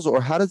levels?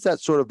 Or how does that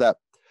sort of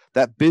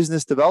that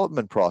business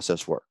development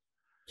process work?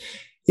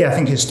 Yeah, I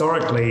think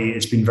historically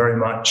it's been very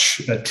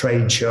much at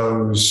trade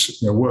shows,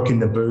 working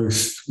the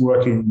booth,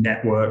 working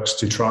networks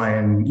to try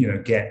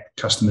and get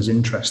customers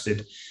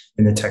interested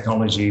in the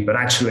technology. But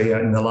actually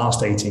in the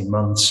last 18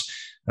 months,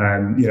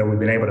 we've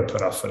been able to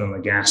put our foot on the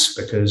gas,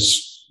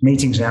 because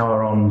meetings now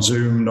are on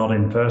Zoom, not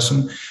in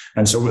person.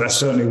 And so that's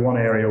certainly one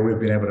area we've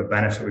been able to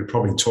benefit. We've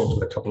probably talked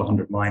with a couple of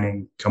hundred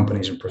mining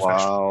companies and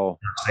professionals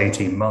in the last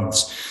 18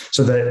 months.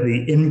 So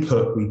the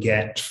input we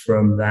get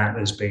from that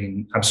has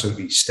been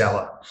absolutely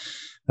stellar.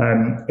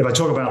 If I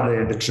talk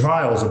about the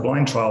trials, the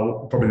blind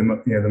trial, probably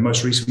the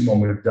most recent one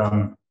we've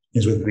done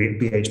is with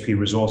BHP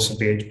Resources,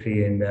 BHP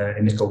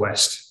in Nickel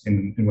West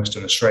in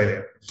Western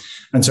Australia.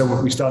 And so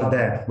we started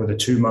there with a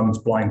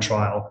 2-month blind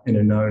trial in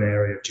a known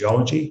area of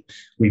geology.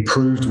 We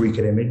proved we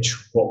could image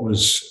what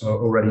was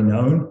already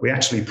known. We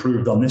actually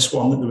proved on this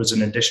one that there was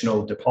an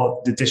additional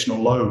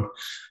load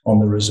on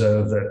the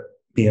reserve that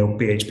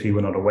BHP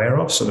were not aware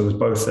of. So there was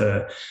both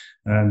a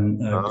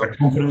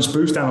confidence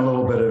boost and a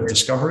little bit of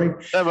discovery.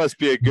 That must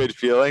be a good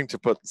feeling to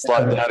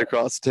slide that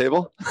across the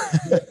table.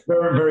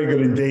 Very, very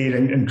good indeed.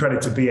 And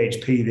credit to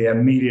BHP, they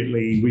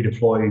immediately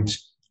redeployed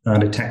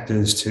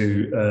detectors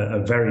to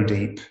a very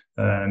deep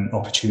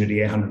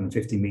opportunity,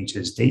 850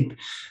 meters deep.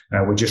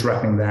 We're just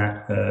wrapping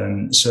that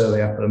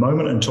survey up at the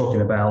moment and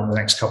talking about the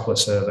next couple of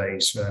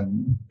surveys.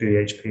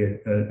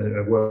 BHP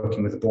are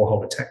working with the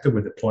borehole detector.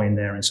 We're deploying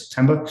there in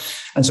September.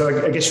 And so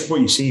I guess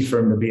what you see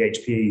from the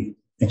BHP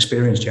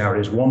experience,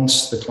 Jared, is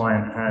once the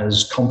client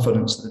has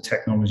confidence that the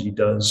technology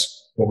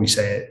does what we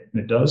say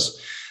it does,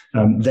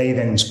 they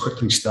then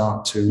quickly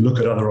start to look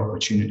at other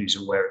opportunities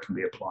and where it can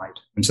be applied.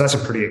 And so that's a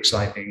pretty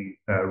exciting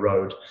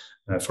road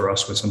for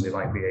us with something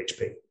like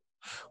BHP.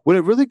 When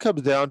it really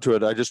comes down to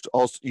it,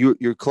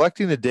 you're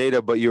collecting the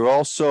data, but you're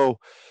also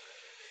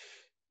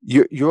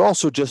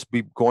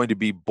going to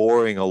be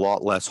boring a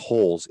lot less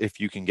holes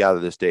if you can gather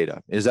this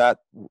data. Is that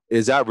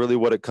really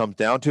what it comes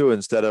down to?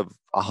 Instead of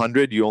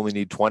 100, you only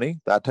need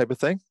 20, that type of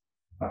thing?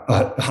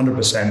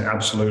 100%,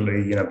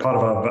 absolutely. Part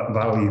of our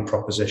value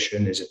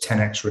proposition is a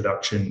 10x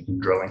reduction in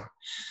drilling.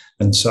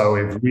 And so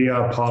if we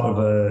are part of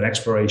an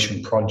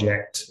exploration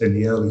project in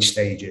the early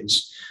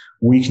stages,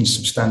 we can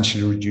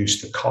substantially reduce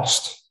the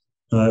cost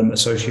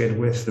associated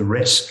with the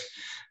risk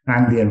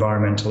and the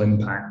environmental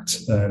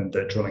impact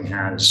that drilling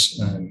has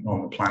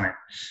on the planet.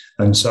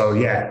 And so,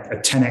 a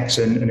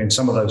 10x, and in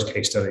some of those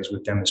case studies,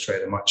 would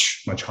demonstrate a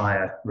much, much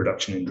higher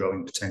reduction in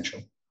drilling potential.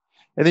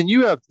 And then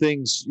you have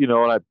things,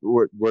 and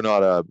we're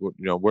not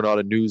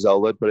a news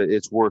outlet, but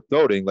it's worth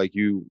noting, like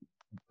you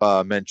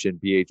mentioned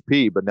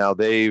BHP, but now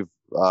they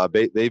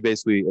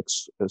basically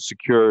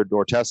secured,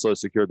 or Tesla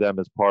secured them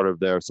as part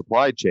of their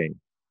supply chain.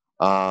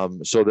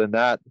 So then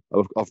that,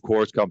 of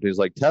course, companies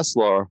like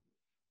Tesla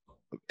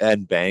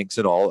and banks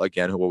and all,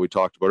 again, what we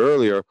talked about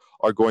earlier,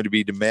 are going to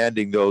be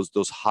demanding those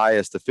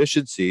highest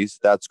efficiencies.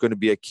 That's going to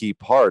be a key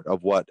part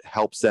of what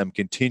helps them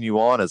continue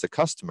on as a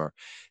customer.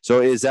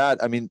 So is that,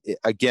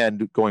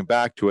 again, going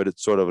back to it,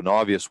 it's sort of an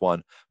obvious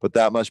one, but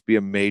that must be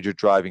a major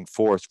driving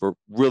force for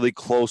really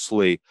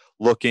closely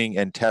looking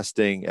and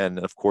testing and,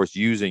 of course,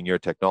 using your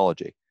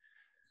technology.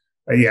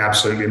 Yeah,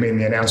 absolutely.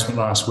 The announcement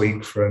last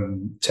week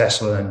from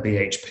Tesla and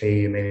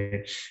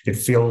BHP, it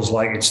feels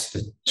like it's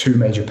the two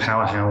major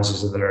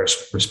powerhouses of their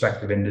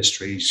respective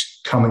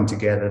industries coming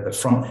together, the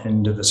front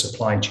end of the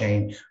supply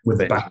chain with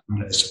the back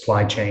end of the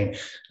supply chain.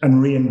 And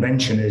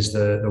reinvention is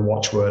the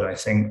watchword, I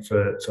think,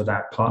 for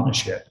that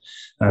partnership.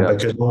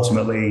 Because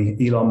ultimately,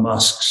 Elon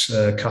Musk's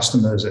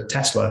customers at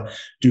Tesla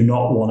do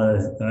not want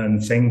to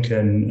think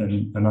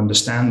and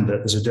understand that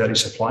there's a dirty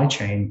supply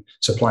chain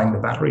supplying the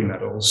battery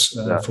metals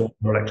for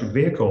an electric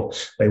vehicle.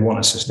 They want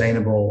a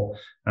sustainable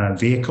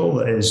vehicle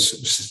that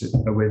is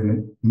with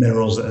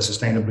minerals that are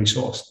sustainably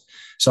sourced.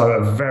 So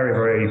a very,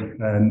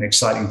 very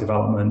exciting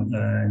development,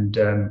 and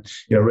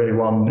really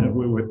one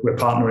we're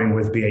partnering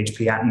with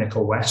BHP at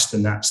Nickel West,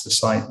 and that's the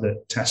site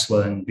that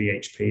Tesla and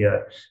BHP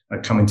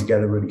are coming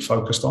together really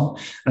focused on.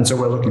 And so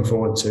we're looking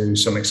forward to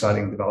some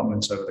exciting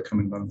developments over the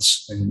coming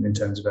months in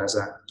terms of as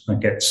that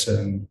gets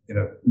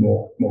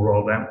more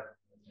rolled out.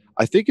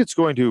 I think it's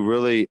going to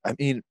really.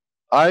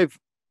 I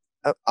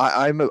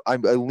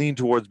lean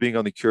towards being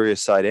on the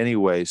curious side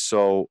anyway.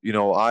 So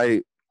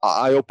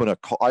I open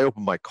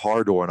my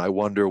car door and I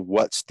wonder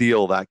where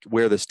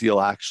the steel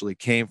actually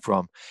came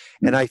from.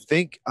 And I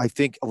think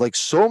like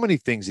so many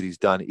things that he's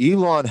done,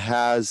 Elon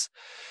has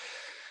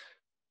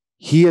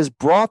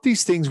brought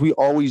these things we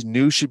always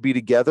knew should be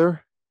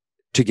together,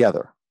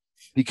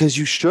 because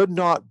you should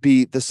not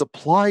be, the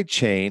supply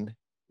chain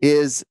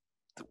is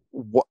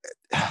what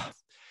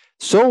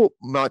so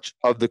much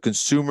of the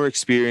consumer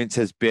experience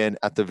has been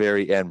at the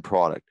very end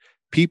product.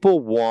 People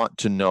want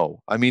to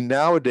know.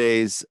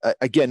 Nowadays,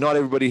 again, not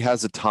everybody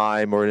has the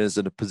time or is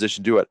in a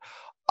position to do it.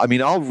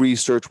 I'll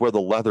research where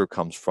the leather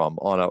comes from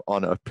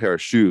on a pair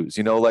of shoes.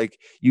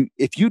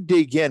 If you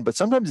dig in, but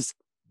sometimes it's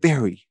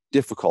very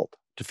difficult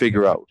to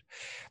figure out.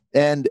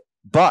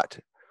 But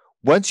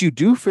once you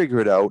do figure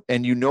it out,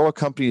 and a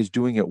company is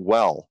doing it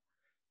well,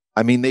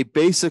 they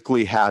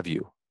basically have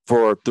you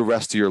for the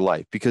rest of your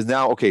life, because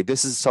now, okay,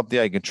 this is something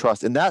I can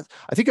trust, and that,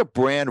 I think, a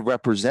brand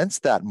represents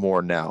that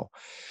more now.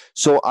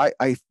 So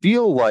I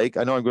feel like,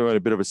 I know I'm going on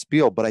a bit of a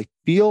spiel, but I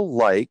feel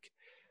like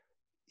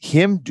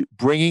him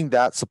bringing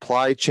that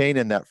supply chain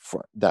and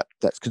that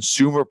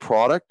consumer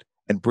product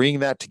and bringing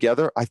that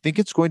together, I think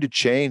it's going to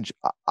change.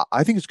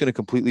 I think it's going to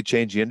completely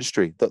change the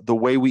industry, the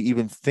way we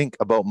even think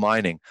about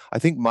mining. I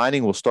think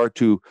mining will start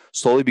to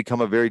slowly become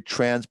a very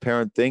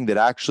transparent thing that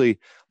actually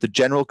the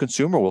general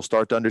consumer will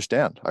start to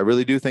understand. I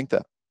really do think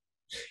that.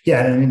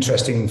 Yeah, and an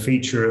interesting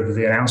feature of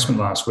the announcement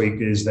last week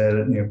is that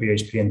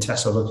BHP and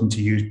Tesla looking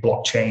to use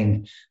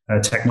blockchain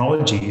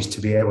technologies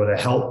to be able to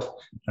help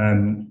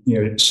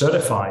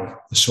certify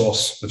the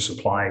source of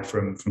supply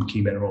from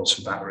key minerals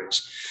for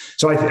batteries.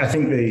 So I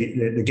think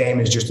the game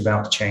is just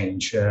about to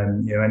change.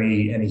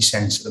 Any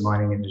sense that the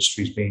mining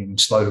industry is being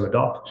slow to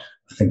adopt,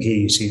 I think here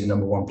you see the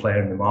number one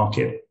player in the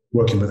market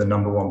working with the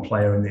number one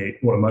player in the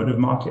automotive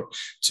market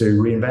to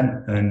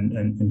reinvent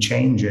and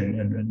change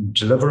and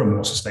deliver a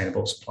more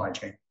sustainable supply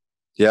chain.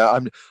 Yeah,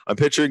 I'm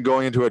picturing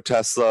going into a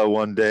Tesla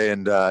one day,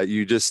 and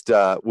you just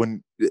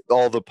when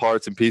all the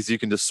parts and pieces, you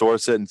can just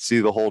source it and see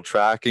the whole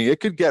tracking. It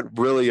could get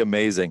really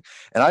amazing,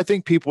 and I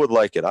think people would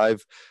like it.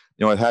 I've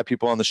had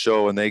people on the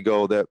show, and they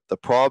go that the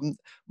problem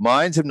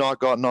mines have not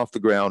gotten off the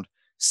ground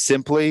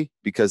simply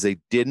because they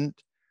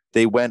didn't.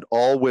 They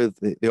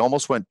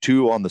almost went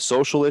too on the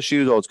social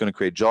issues. Oh, it's going to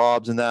create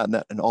jobs and that.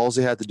 And all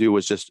they had to do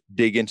was just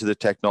dig into the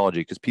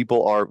technology, because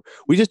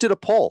we just did a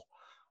poll.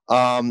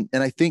 And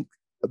I think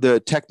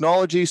the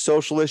technology,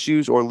 social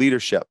issues, or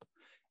leadership,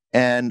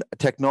 and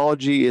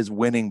technology is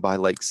winning by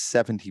like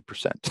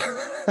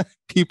 70%.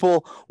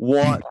 People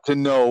want to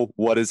know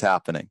what is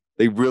happening.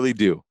 They really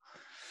do.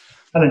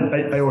 And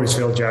I always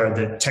feel, Jared,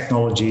 that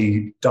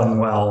technology done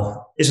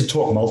well is a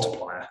torque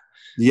multiplier.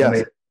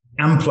 Yes.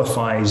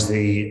 Amplifies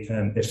the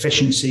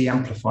efficiency,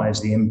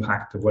 amplifies the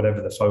impact of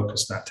whatever the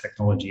focus that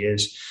technology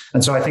is.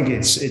 And so I think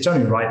it's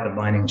only right that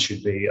mining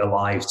should be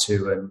alive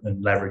to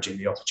and leveraging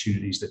the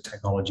opportunities that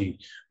technology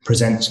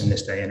presents in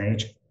this day and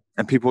age.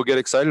 And people will get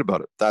excited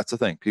about it. That's the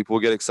thing. People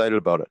will get excited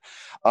about it.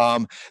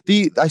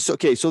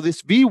 So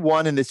this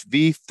V1 and this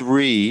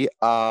V3,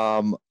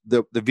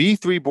 the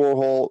V3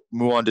 borehole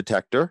muon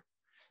detector,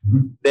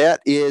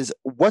 that is,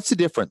 what's the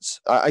difference?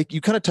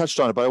 You kind of touched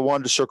on it, but I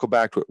wanted to circle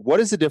back to it.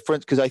 What is the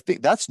difference? Because I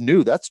think that's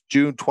new. That's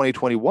June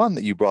 2021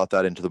 that you brought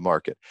that into the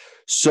market.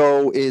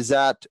 So is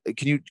that,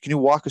 can you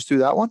walk us through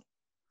that one?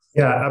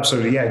 Yeah,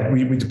 absolutely. Yeah,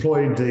 we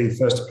deployed the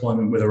first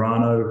deployment with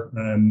Orano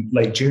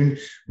late June.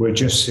 We're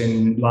just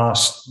in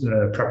last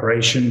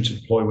preparation to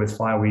deploy with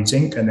Fireweeds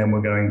Inc., and then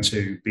we're going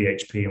to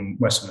BHP in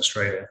Western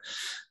Australia.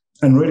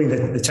 And really,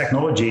 the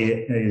technology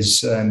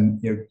is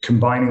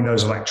combining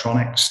those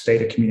electronics,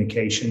 data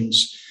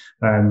communications,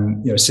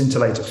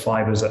 scintillator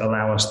fibers that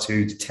allow us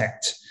to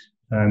detect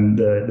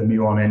the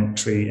muon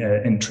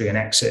entry and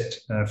exit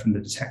from the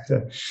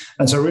detector.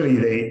 And so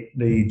really,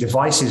 the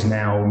device is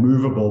now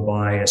movable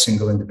by a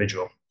single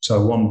individual.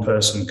 So one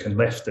person can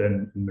lift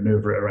and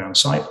maneuver it around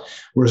site,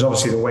 whereas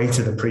obviously the weight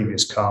of the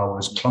previous car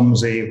was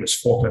clumsy, it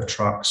was forklift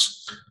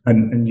trucks,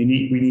 and we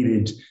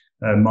needed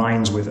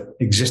mines with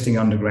existing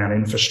underground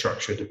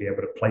infrastructure to be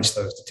able to place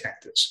those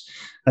detectors.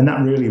 And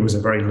that really was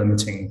a very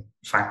limiting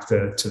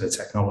factor to the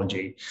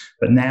technology.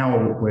 But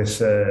now with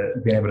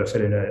being able to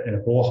fit in a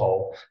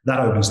borehole, that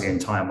opens the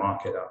entire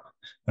market up.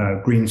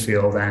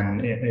 Greenfield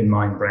and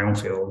in-mine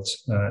brownfield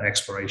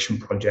exploration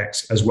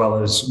projects, as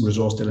well as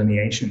resource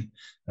delineation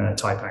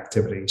type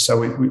activities. So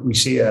we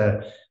see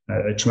a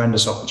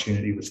tremendous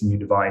opportunity with the new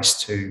device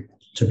to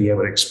be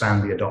able to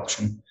expand the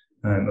adoption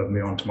of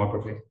muon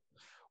tomography.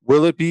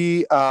 Will it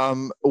be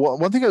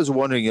one thing I was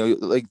wondering,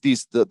 like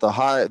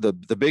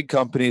the big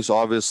companies,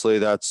 obviously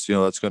that's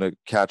going to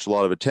catch a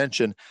lot of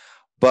attention,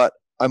 but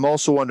I'm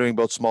also wondering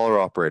about smaller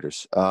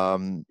operators.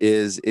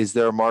 Is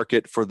there a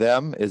market for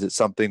them? Is it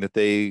something that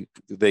they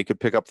could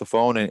pick up the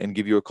phone and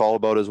give you a call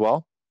about as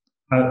well?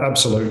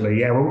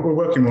 Absolutely, yeah. We're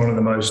working with one of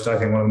the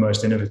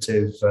most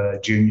innovative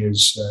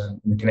juniors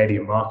in the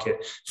Canadian market,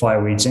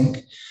 Fireweeds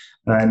Inc.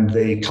 And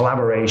the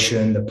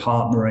collaboration, the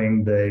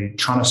partnering, the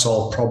trying to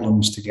solve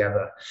problems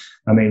together.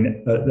 I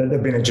mean,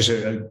 they've been just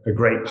a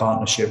great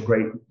partnership,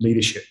 great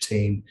leadership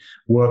team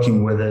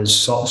working with us,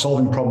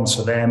 solving problems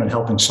for them and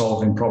helping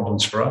solving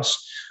problems for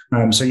us.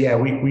 So yeah,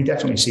 we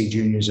definitely see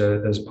juniors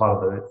as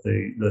part of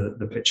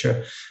the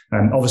picture.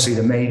 Obviously,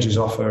 the majors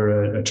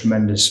offer a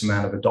tremendous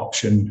amount of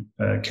adoption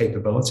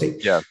capability.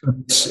 Yeah,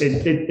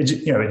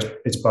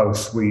 it's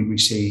both. We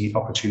see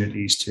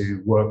opportunities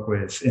to work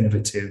with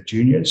innovative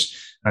juniors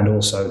and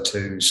also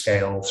to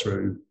scale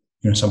through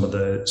some of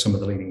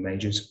the leading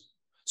majors.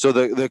 So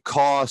the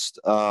cost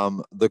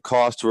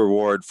to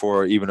reward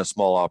for even a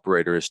small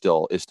operator is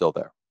still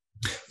there.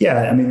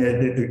 Yeah, I mean,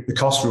 the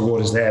cost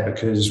reward is there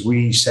because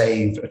we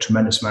save a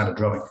tremendous amount of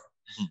drilling.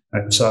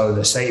 And so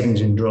the savings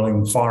in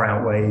drilling far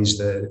outweighs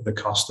the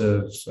cost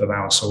of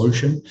our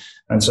solution.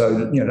 And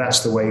so,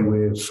 that's the way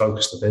we've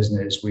focused the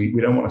business. We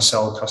don't want to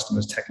sell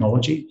customers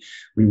technology.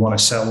 We want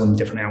to sell them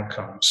different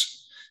outcomes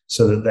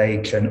so that they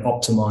can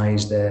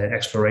optimize their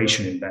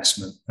exploration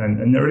investment.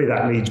 And really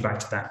that leads back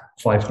to that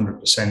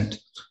 500%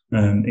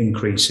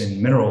 increase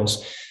in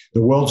minerals.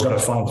 The world's got to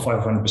find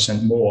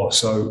 500% more.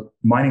 So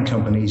mining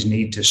companies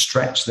need to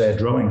stretch their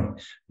drilling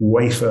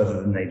way further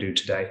than they do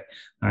today.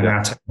 And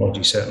our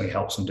technology certainly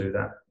helps them do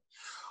that.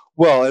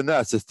 Well, and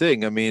that's the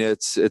thing. I mean,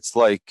 it's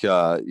like,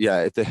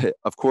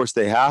 of course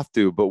they have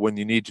to, but when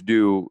you need to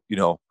do,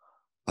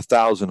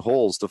 1,000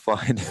 holes to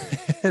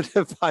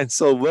find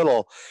so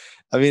little,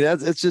 I mean,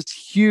 it's just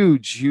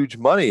huge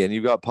money. And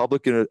you've got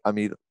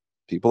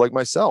people like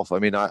myself. I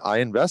mean, I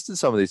invest in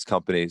some of these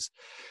companies,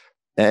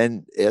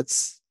 and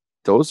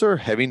those are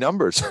heavy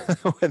numbers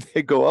when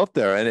they go out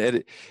there,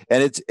 and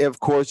it's, of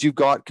course, you've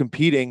got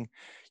competing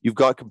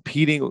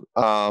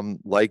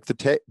like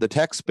the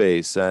tech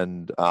space,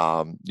 and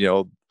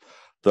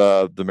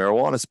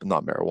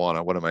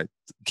the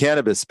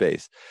cannabis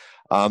space.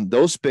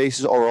 Those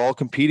spaces are all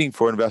competing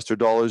for investor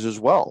dollars as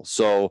well.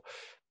 So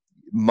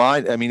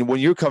when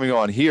you're coming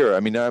on here,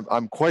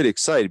 I'm quite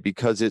excited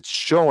because it's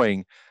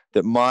showing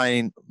that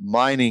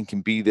mining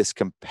can be this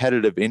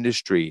competitive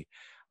industry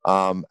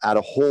at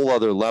a whole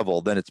other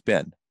level than it's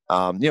been.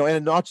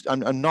 And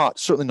I'm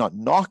certainly not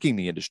knocking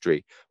the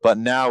industry, but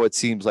now it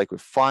seems like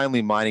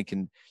finally mining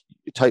can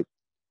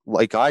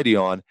like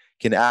Ideon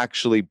can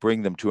actually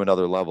bring them to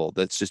another level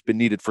that's just been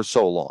needed for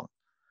so long.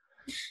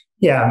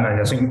 Yeah,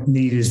 I think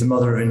need is the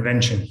mother of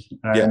invention,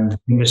 and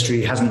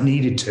industry hasn't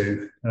needed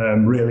to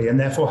really, and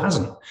therefore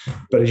hasn't.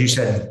 But as you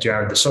said,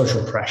 Jared, the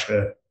social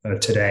pressure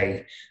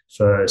today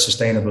for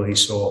sustainably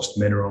sourced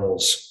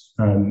minerals,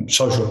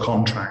 social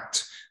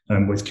contract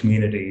with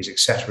communities,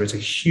 etc., is a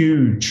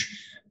huge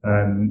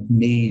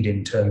need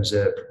in terms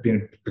of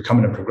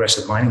becoming a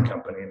progressive mining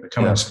company and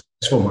becoming a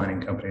successful mining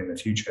company in the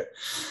future.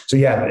 So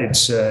yeah,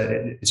 it's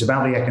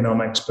about the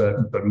economics,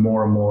 but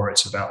more and more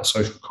it's about the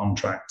social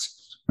contract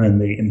and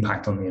the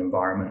impact on the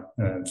environment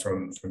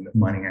from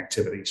mining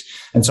activities.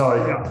 And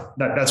so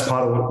that's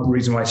part of the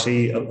reason why I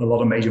see a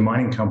lot of major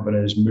mining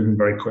companies moving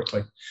very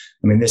quickly.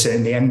 I mean, this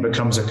in the end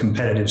becomes a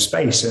competitive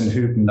space, and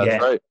who can get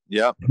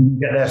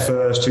there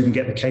first, who can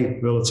get the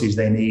capabilities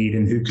they need,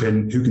 and who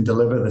can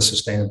deliver the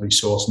sustainably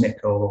sourced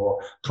nickel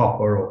or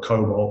copper or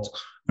cobalt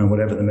and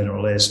whatever the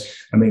mineral is.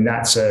 I mean,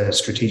 that's a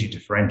strategic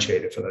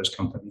differentiator for those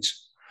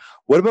companies.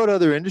 What about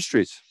other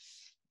industries?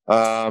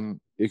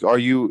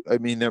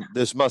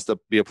 This must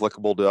be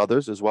applicable to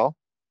others as well?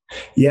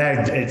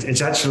 Yeah,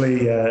 it's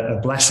actually a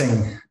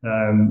blessing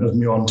of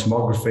Muon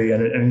Tomography,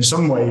 and in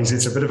some ways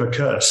it's a bit of a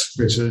curse,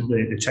 because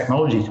the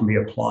technology can be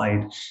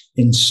applied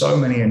in so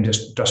many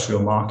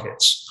industrial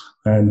markets,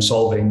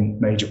 solving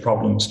major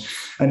problems.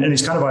 And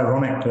it's kind of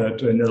ironic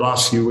that in the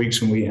last few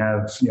weeks, when we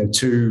have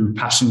 2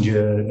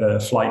 passenger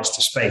flights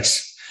to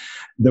space,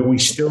 that we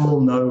still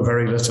know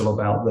very little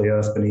about the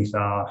earth beneath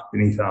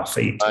our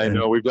feet. I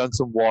know we've done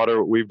some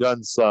water, we've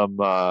done some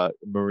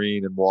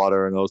marine and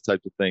water and those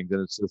types of things,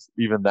 and it's just,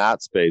 even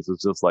that space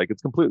is just like,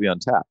 it's completely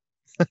untapped.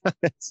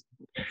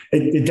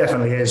 It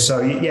definitely is.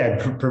 So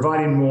yeah,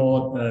 providing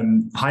more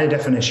higher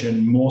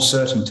definition, more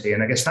certainty,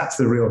 and I guess that's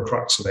the real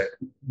crux of it.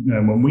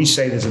 When we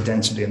say there's a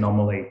density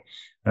anomaly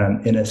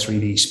in a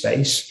 3D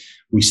space,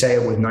 we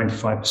say it with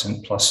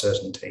 95% plus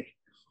certainty.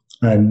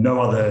 And no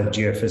other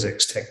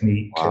geophysics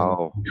technique can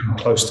come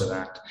close to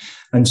that.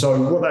 And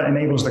so what that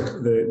enables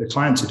the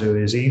client to do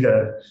is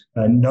either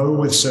know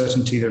with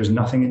certainty there is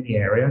nothing in the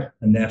area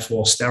and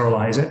therefore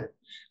sterilize it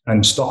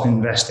and stop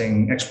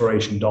investing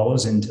exploration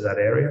dollars into that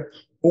area,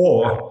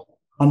 or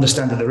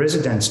understand that there is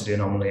a density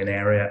anomaly in an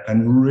area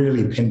and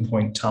really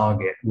pinpoint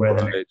target where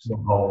the next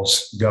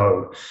holes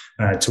go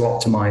to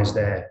optimize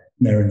their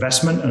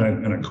investment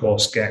and of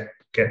course get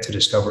to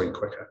discovery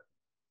quicker.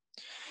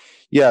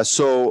 Yeah.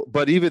 So,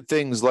 but even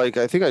things like,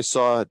 I think I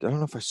don't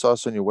know if I saw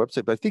this on your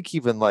website, but I think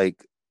even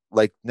like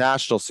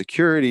national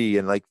security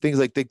and like things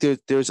like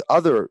there's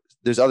other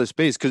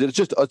space, because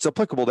it's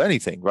applicable to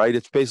anything, right?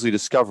 It's basically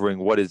discovering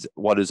what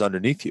is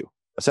underneath you,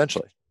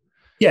 essentially.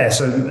 Yeah,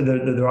 so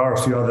there are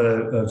a few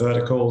other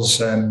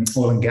verticals.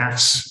 Oil and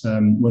gas.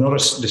 We're not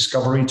a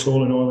discovery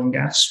tool in oil and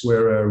gas.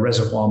 We're a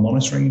reservoir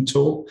monitoring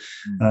tool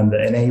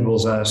that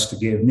enables us to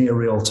give near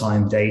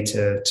real-time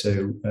data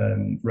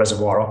to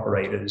reservoir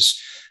operators.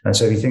 And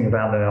so if you think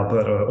about the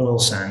Alberta oil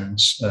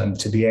sands,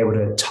 to be able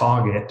to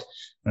target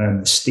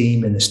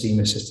steam in the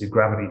steam-assisted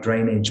gravity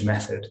drainage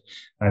method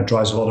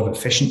drives a lot of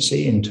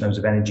efficiency in terms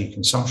of energy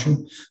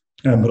consumption,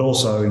 but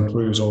also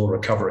improves oil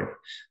recovery.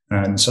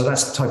 And so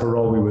that's the type of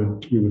role we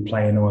would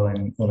play in oil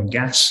and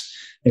gas.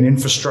 In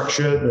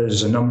infrastructure,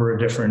 there's a number of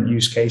different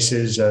use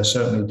cases.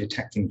 Certainly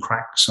detecting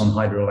cracks on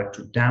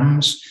hydroelectric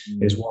dams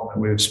is one that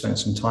we've spent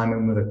some time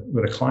in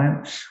with a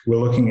client. We're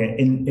looking at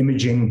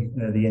imaging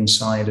the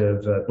inside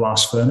of a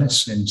blast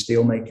furnace in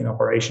steelmaking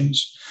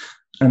operations.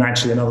 And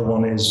actually another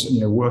one is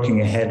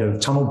working ahead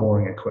of tunnel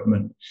boring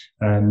equipment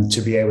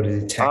to be able to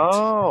detect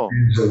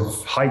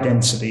of high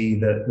density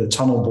that the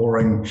tunnel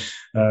boring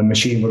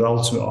machine would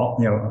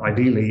ultimately,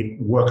 ideally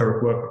work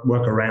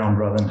around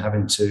rather than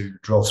having to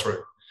drill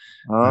through.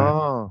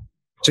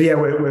 So yeah,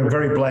 we're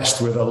very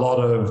blessed with a lot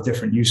of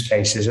different use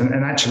cases,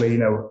 and actually,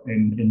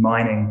 in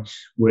mining,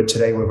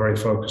 today we're very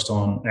focused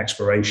on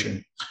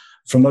exploration.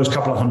 From those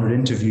couple of hundred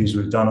interviews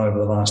we've done over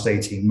the last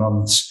 18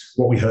 months,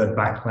 what we heard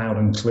back loud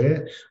and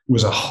clear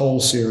was a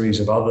whole series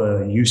of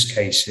other use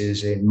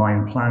cases in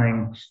mine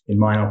planning, in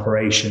mine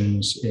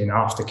operations, in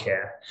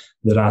aftercare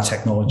that our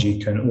technology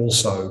can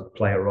also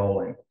play a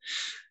role in.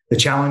 The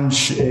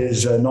challenge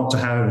is not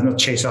to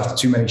chase after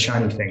too many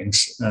shiny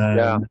things.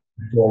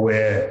 Or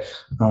we're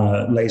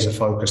laser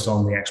focused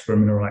on the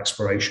mineral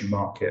exploration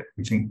market.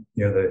 We think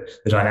the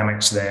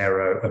dynamics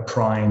there are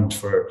primed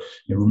for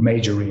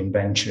major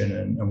reinvention,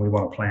 and we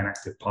want to play an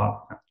active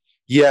part in that.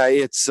 Yeah,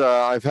 it's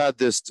I've had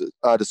this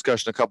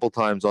discussion a couple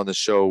times on the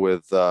show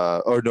with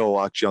on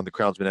the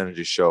Crownsman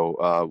Energy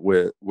show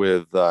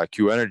with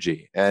Q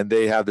Energy, and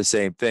they have the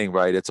same thing,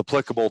 right? It's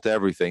applicable to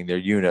everything, their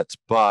units,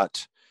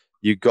 but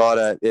you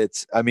gotta.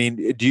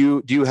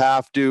 Do you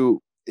have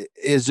to?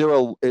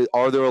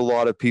 Are there a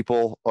lot of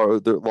people, or are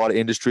there a lot of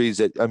industries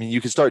that,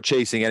 you can start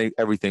chasing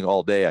everything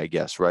all day, I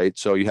guess, right?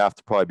 So you have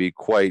to probably be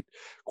quite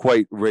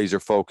razor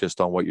focused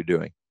on what you're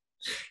doing.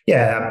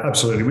 Yeah,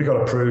 absolutely. We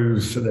got to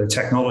prove the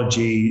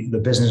technology, the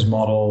business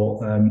model.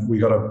 We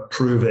got to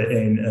prove it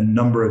in a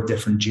number of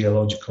different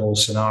geological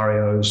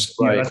scenarios.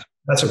 Right.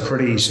 That's a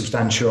pretty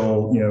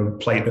substantial,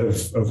 plate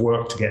of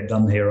work to get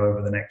done here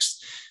over the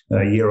next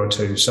year or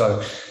two.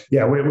 So,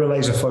 yeah, we're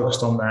laser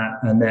focused on that.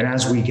 And then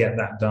as we get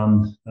that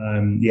done,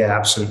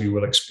 absolutely,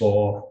 we'll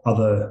explore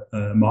other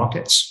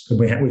markets.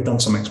 We've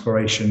done some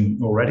exploration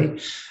already,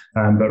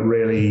 but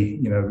really,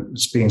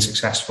 it's being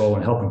successful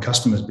and helping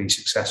customers be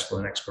successful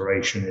in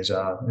exploration is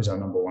our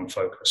number one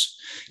focus.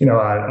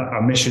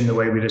 Our mission, the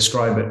way we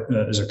describe it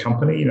as a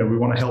company, we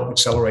want to help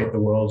accelerate the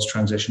world's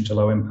transition to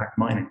low impact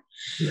mining.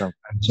 Yeah.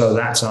 And so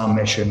that's our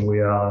mission. We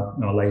are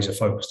laser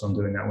focused on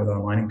doing that with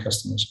our mining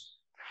customers.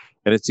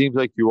 And it seems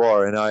like you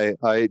are. And I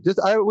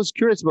was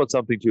curious about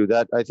something too,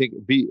 that I think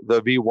the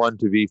V1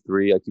 to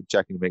V3, I keep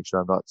checking to make sure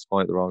I'm not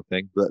calling it the wrong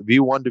thing, but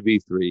V1 to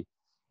V3,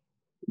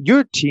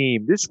 your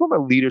team, this from a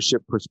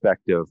leadership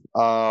perspective,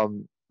 I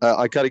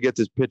kind of get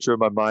this picture in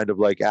my mind of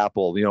like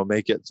Apple,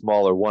 make it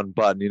smaller, one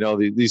button,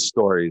 these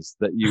stories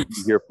that you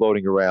hear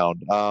floating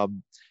around.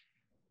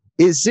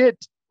 Is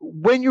it,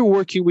 when you're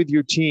working with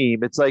your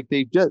team, it's like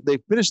they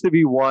finished the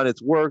V1,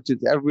 it's worked,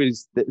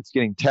 it's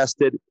getting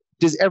tested.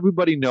 Does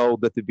everybody know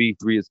that the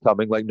V3 is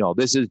coming? Like, no,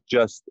 this is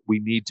just, we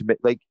need to make,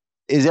 like,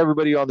 is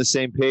everybody on the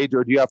same page,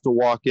 or do you have to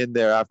walk in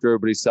there after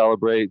everybody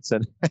celebrates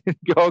and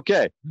go,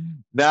 okay,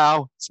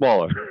 now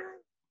smaller?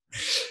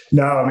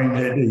 No,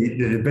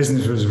 the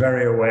business was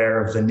very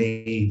aware of the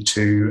need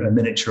to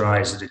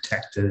miniaturize the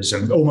detectors,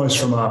 and almost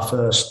from our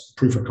first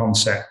proof of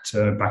concept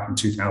back in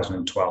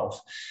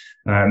 2012.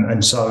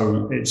 And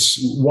so it's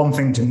one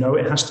thing to know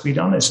it has to be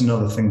done. It's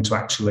another thing to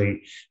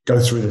actually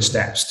go through the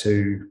steps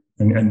to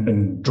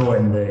and draw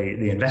in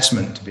the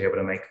investment to be able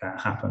to make that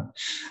happen.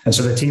 And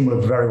so the team were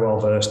very well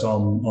versed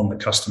on the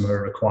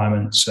customer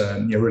requirements.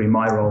 Really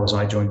my role as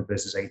I joined the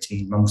business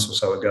 18 months or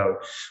so ago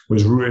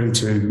was really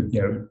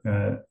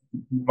to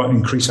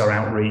increase our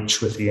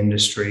outreach with the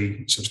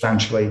industry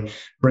substantially,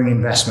 bring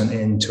investment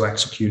in to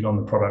execute on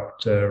the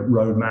product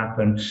roadmap,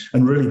 and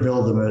really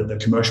build the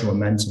commercial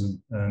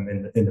momentum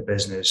in the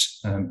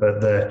business. But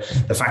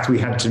the fact we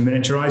had to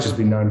miniaturize has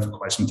been known for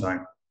quite some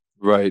time.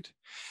 Right.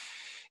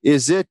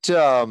 Is it,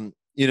 from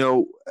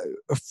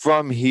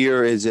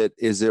here, is it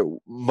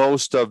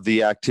most of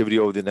the activity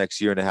over the next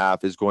year and a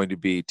half is going to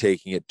be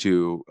taking it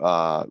to,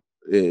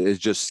 is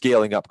just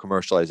scaling up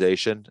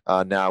commercialization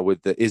now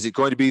is it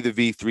going to be the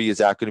V3? Is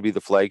that going to be the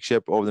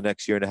flagship over the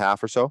next year and a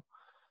half or so?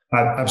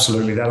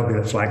 Absolutely, that'll be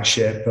the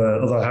flagship.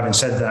 Although having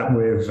said that,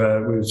 we've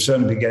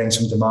certainly been getting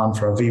some demand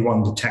for our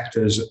V1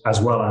 detectors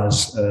as well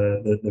as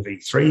the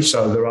V3.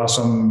 So there are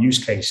some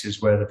use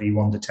cases where the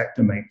V1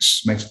 detector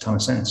makes a ton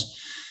of sense.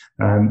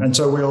 And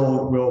so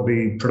we'll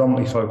be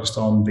predominantly focused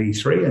on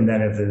V3, and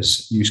then if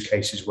there's use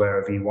cases where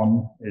a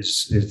V1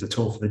 is the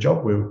tool for the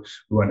job, we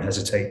won't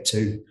hesitate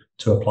to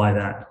apply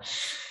that.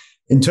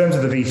 In terms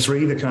of the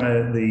V3,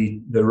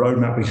 the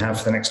roadmap we have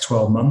for the next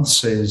 12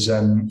 months is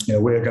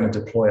we're going to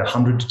deploy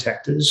 100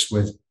 detectors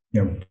with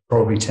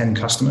probably 10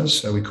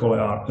 customers. So we call it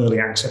our early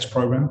access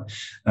program.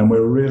 And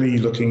we're really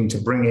looking to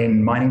bring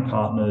in mining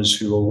partners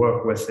who will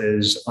work with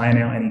us, iron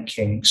out any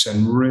kinks,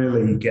 and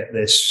really get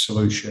this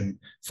solution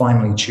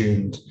finely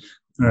tuned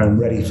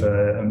and ready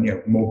for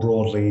more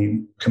broad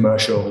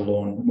commercial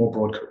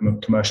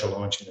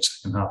launch in the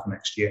second half of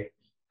next year.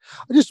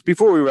 Just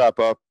before we wrap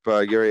up,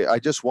 Gary, I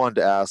just wanted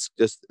to ask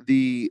just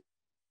the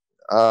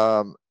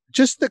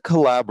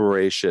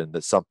collaboration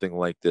that something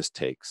like this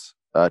takes.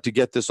 To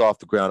get this off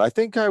the ground. I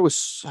think I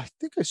saw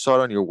it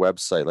on your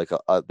website. Like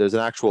there's an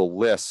actual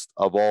list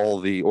of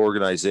all the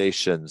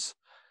organizations,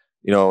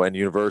 and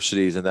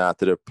universities and that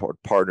have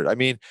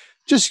partnered.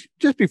 Just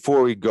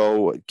before we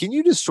go, can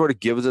you just sort of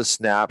give us a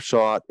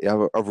snapshot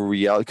of a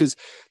reality? Because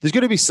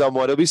therell be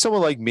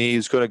someone like me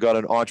who's going to got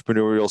an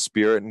entrepreneurial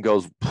spirit and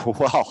goes,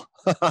 well,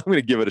 I'm going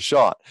to give it a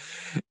shot.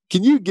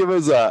 Can you give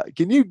us a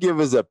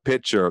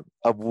picture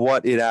of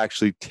what it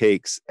actually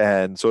takes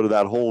and sort of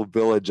that whole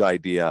village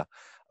idea?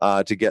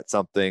 To get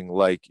something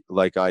like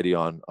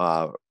Ideon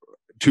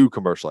to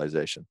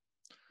commercialization?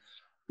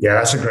 Yeah,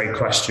 that's a great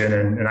question.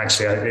 And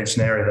actually, it's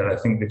an area that I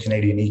think the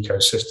Canadian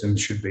ecosystem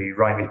should be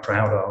rightly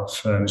proud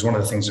of. It's one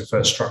of the things that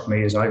first struck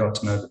me as I got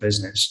to know the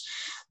business.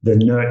 The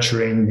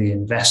nurturing, the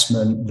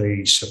investment,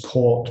 the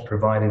support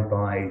provided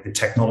by the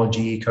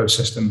technology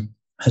ecosystem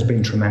has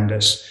been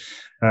tremendous.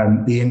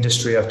 The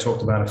industry I've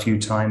talked about a few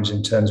times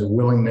in terms of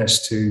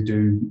willingness to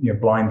do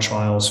blind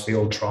trials,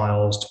 field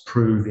trials to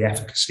prove the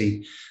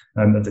efficacy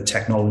of the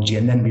technology,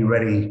 and then be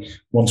ready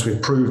once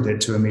we've proved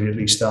it to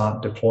immediately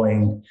start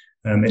deploying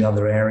in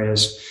other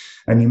areas.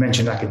 And you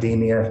mentioned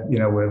academia.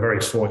 We're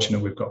very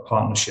fortunate. We've got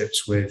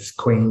partnerships with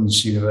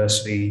Queen's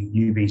University,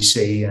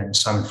 UBC, and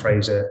Simon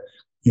Fraser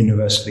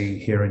University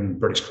here in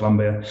British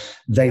Columbia.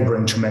 They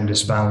bring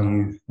tremendous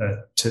value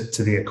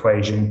to the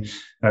equation.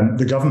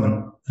 The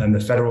government and the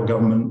federal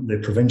government, the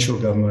provincial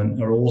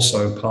government are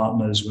also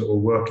partners. We're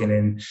working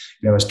in,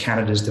 as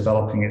Canada's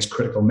developing its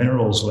critical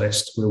minerals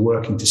list, we're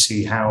working to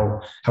see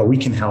how we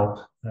can help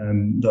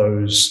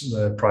those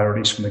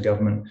priorities from the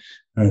government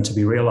to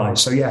be realized.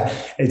 So yeah,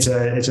 it's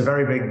a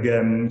very big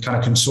kind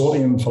of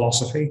consortium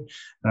philosophy.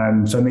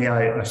 For me,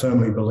 I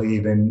firmly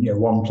believe in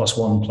 1 +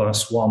 1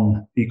 +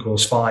 1 =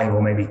 5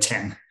 or maybe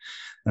 10.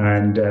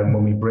 And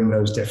when we bring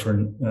those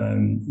different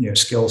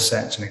skill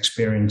sets and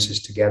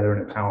experiences together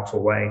in a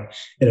powerful way,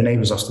 it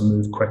enables us to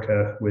move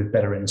quicker with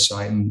better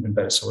insight and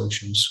better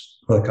solutions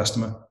for the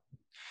customer.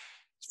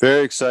 It's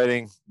very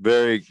exciting,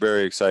 very,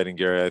 very exciting,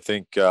 Gary. I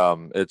think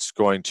it's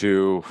going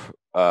to.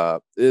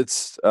 I've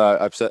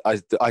said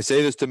I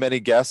say this to many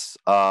guests.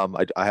 I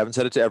haven't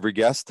said it to every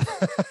guest,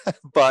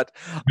 but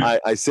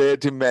I say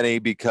it to many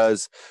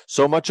because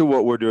so much of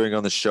what we're doing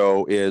on the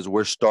show is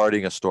we're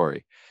starting a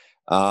story.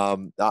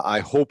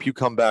 I hope you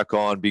come back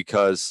on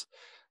because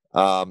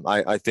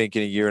I think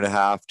in a year and a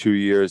half, 2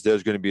 years,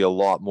 there's going to be a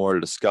lot more to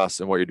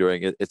discuss in what you're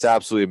doing. It's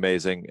absolutely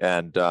amazing.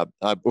 And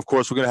of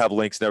course, we're going to have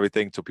links and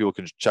everything so people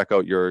can check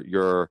out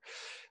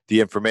the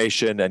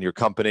information and your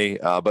company.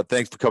 But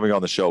thanks for coming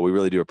on the show. We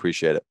really do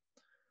appreciate it.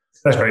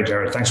 That's great,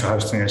 Jared. Thanks for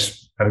hosting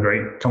us. Had a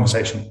great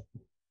conversation.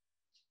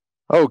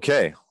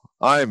 Okay.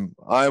 I'm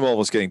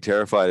almost getting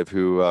terrified of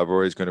who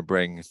Rory's going to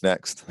bring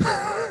next.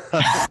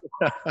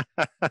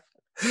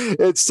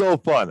 It's so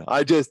fun.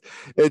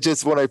 It's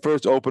just when I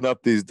first open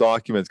up these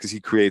documents, because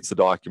he creates the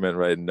document,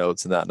 right, and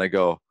notes and that, and I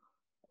go,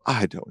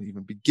 I don't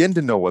even begin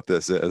to know what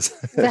this is.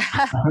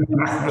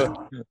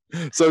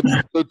 so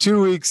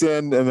 2 weeks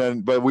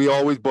in, but we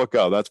always book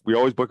out. We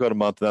always book out a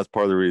month, and that's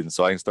part of the reason.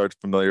 So I can start to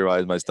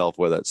familiarize myself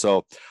with it.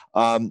 So,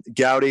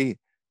 Gowdy,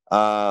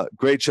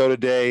 great show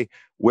today.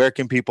 Where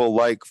can people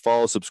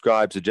follow,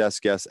 subscribe,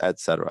 suggest guests,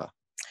 etc.?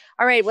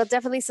 All right. Well,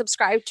 definitely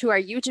subscribe to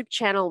our YouTube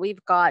channel.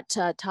 We've got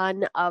a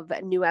ton of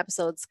new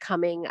episodes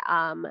coming,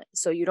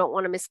 so you don't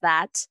want to miss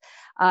that.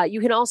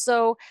 You can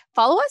also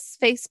follow us,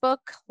 Facebook,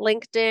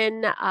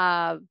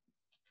 LinkedIn,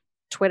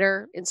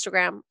 Twitter,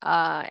 Instagram,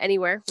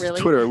 anywhere, really.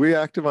 Twitter. Are we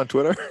active on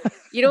Twitter?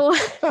 We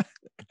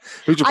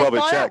should probably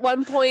check. check. At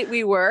one point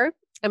we were.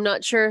 I'm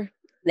not sure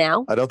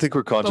now. I don't think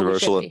we're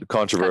controversial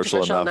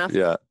enough.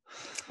 Yeah.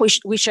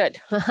 We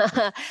should.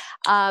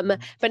 But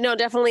no,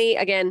 definitely,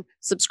 again,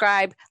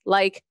 subscribe,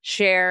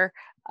 share.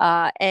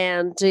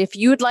 And if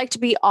you'd like to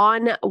be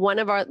on one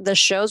of the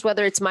shows,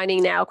 whether it's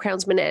Mining Now,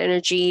 Crownsman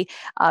Energy,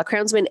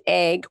 Crownsman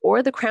Ag,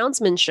 or the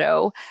Crownsman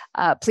Show,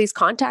 please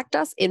contact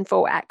us,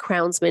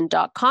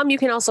 info@crownsman.com. You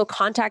can also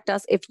contact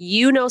us if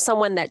you know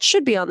someone that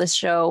should be on this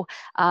show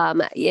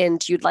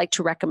and you'd like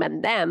to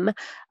recommend them.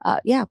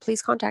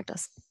 Please contact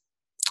us.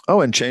 Oh,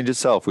 and Change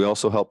Itself. We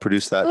also help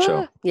produce that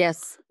show.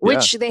 Yes.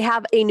 Which they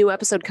have a new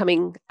episode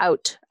coming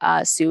out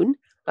soon,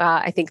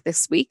 I think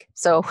this week.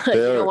 So you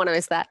don't want to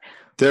miss that.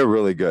 They're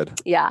really good.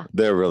 Yeah.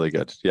 They're really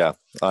good. Yeah.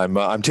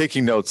 I'm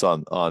taking notes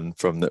from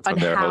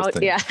their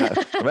hosting. Yeah.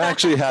 I've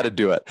actually had to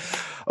do it.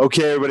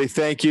 Okay, everybody.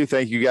 Thank you.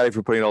 Thank you, Gary,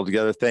 for putting it all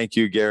together. Thank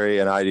you, Gary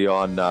and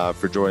Ideon,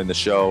 for joining the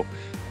show.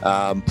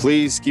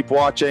 Please keep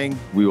watching.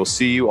 We will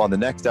see you on the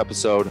next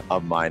episode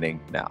of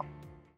Mining Now.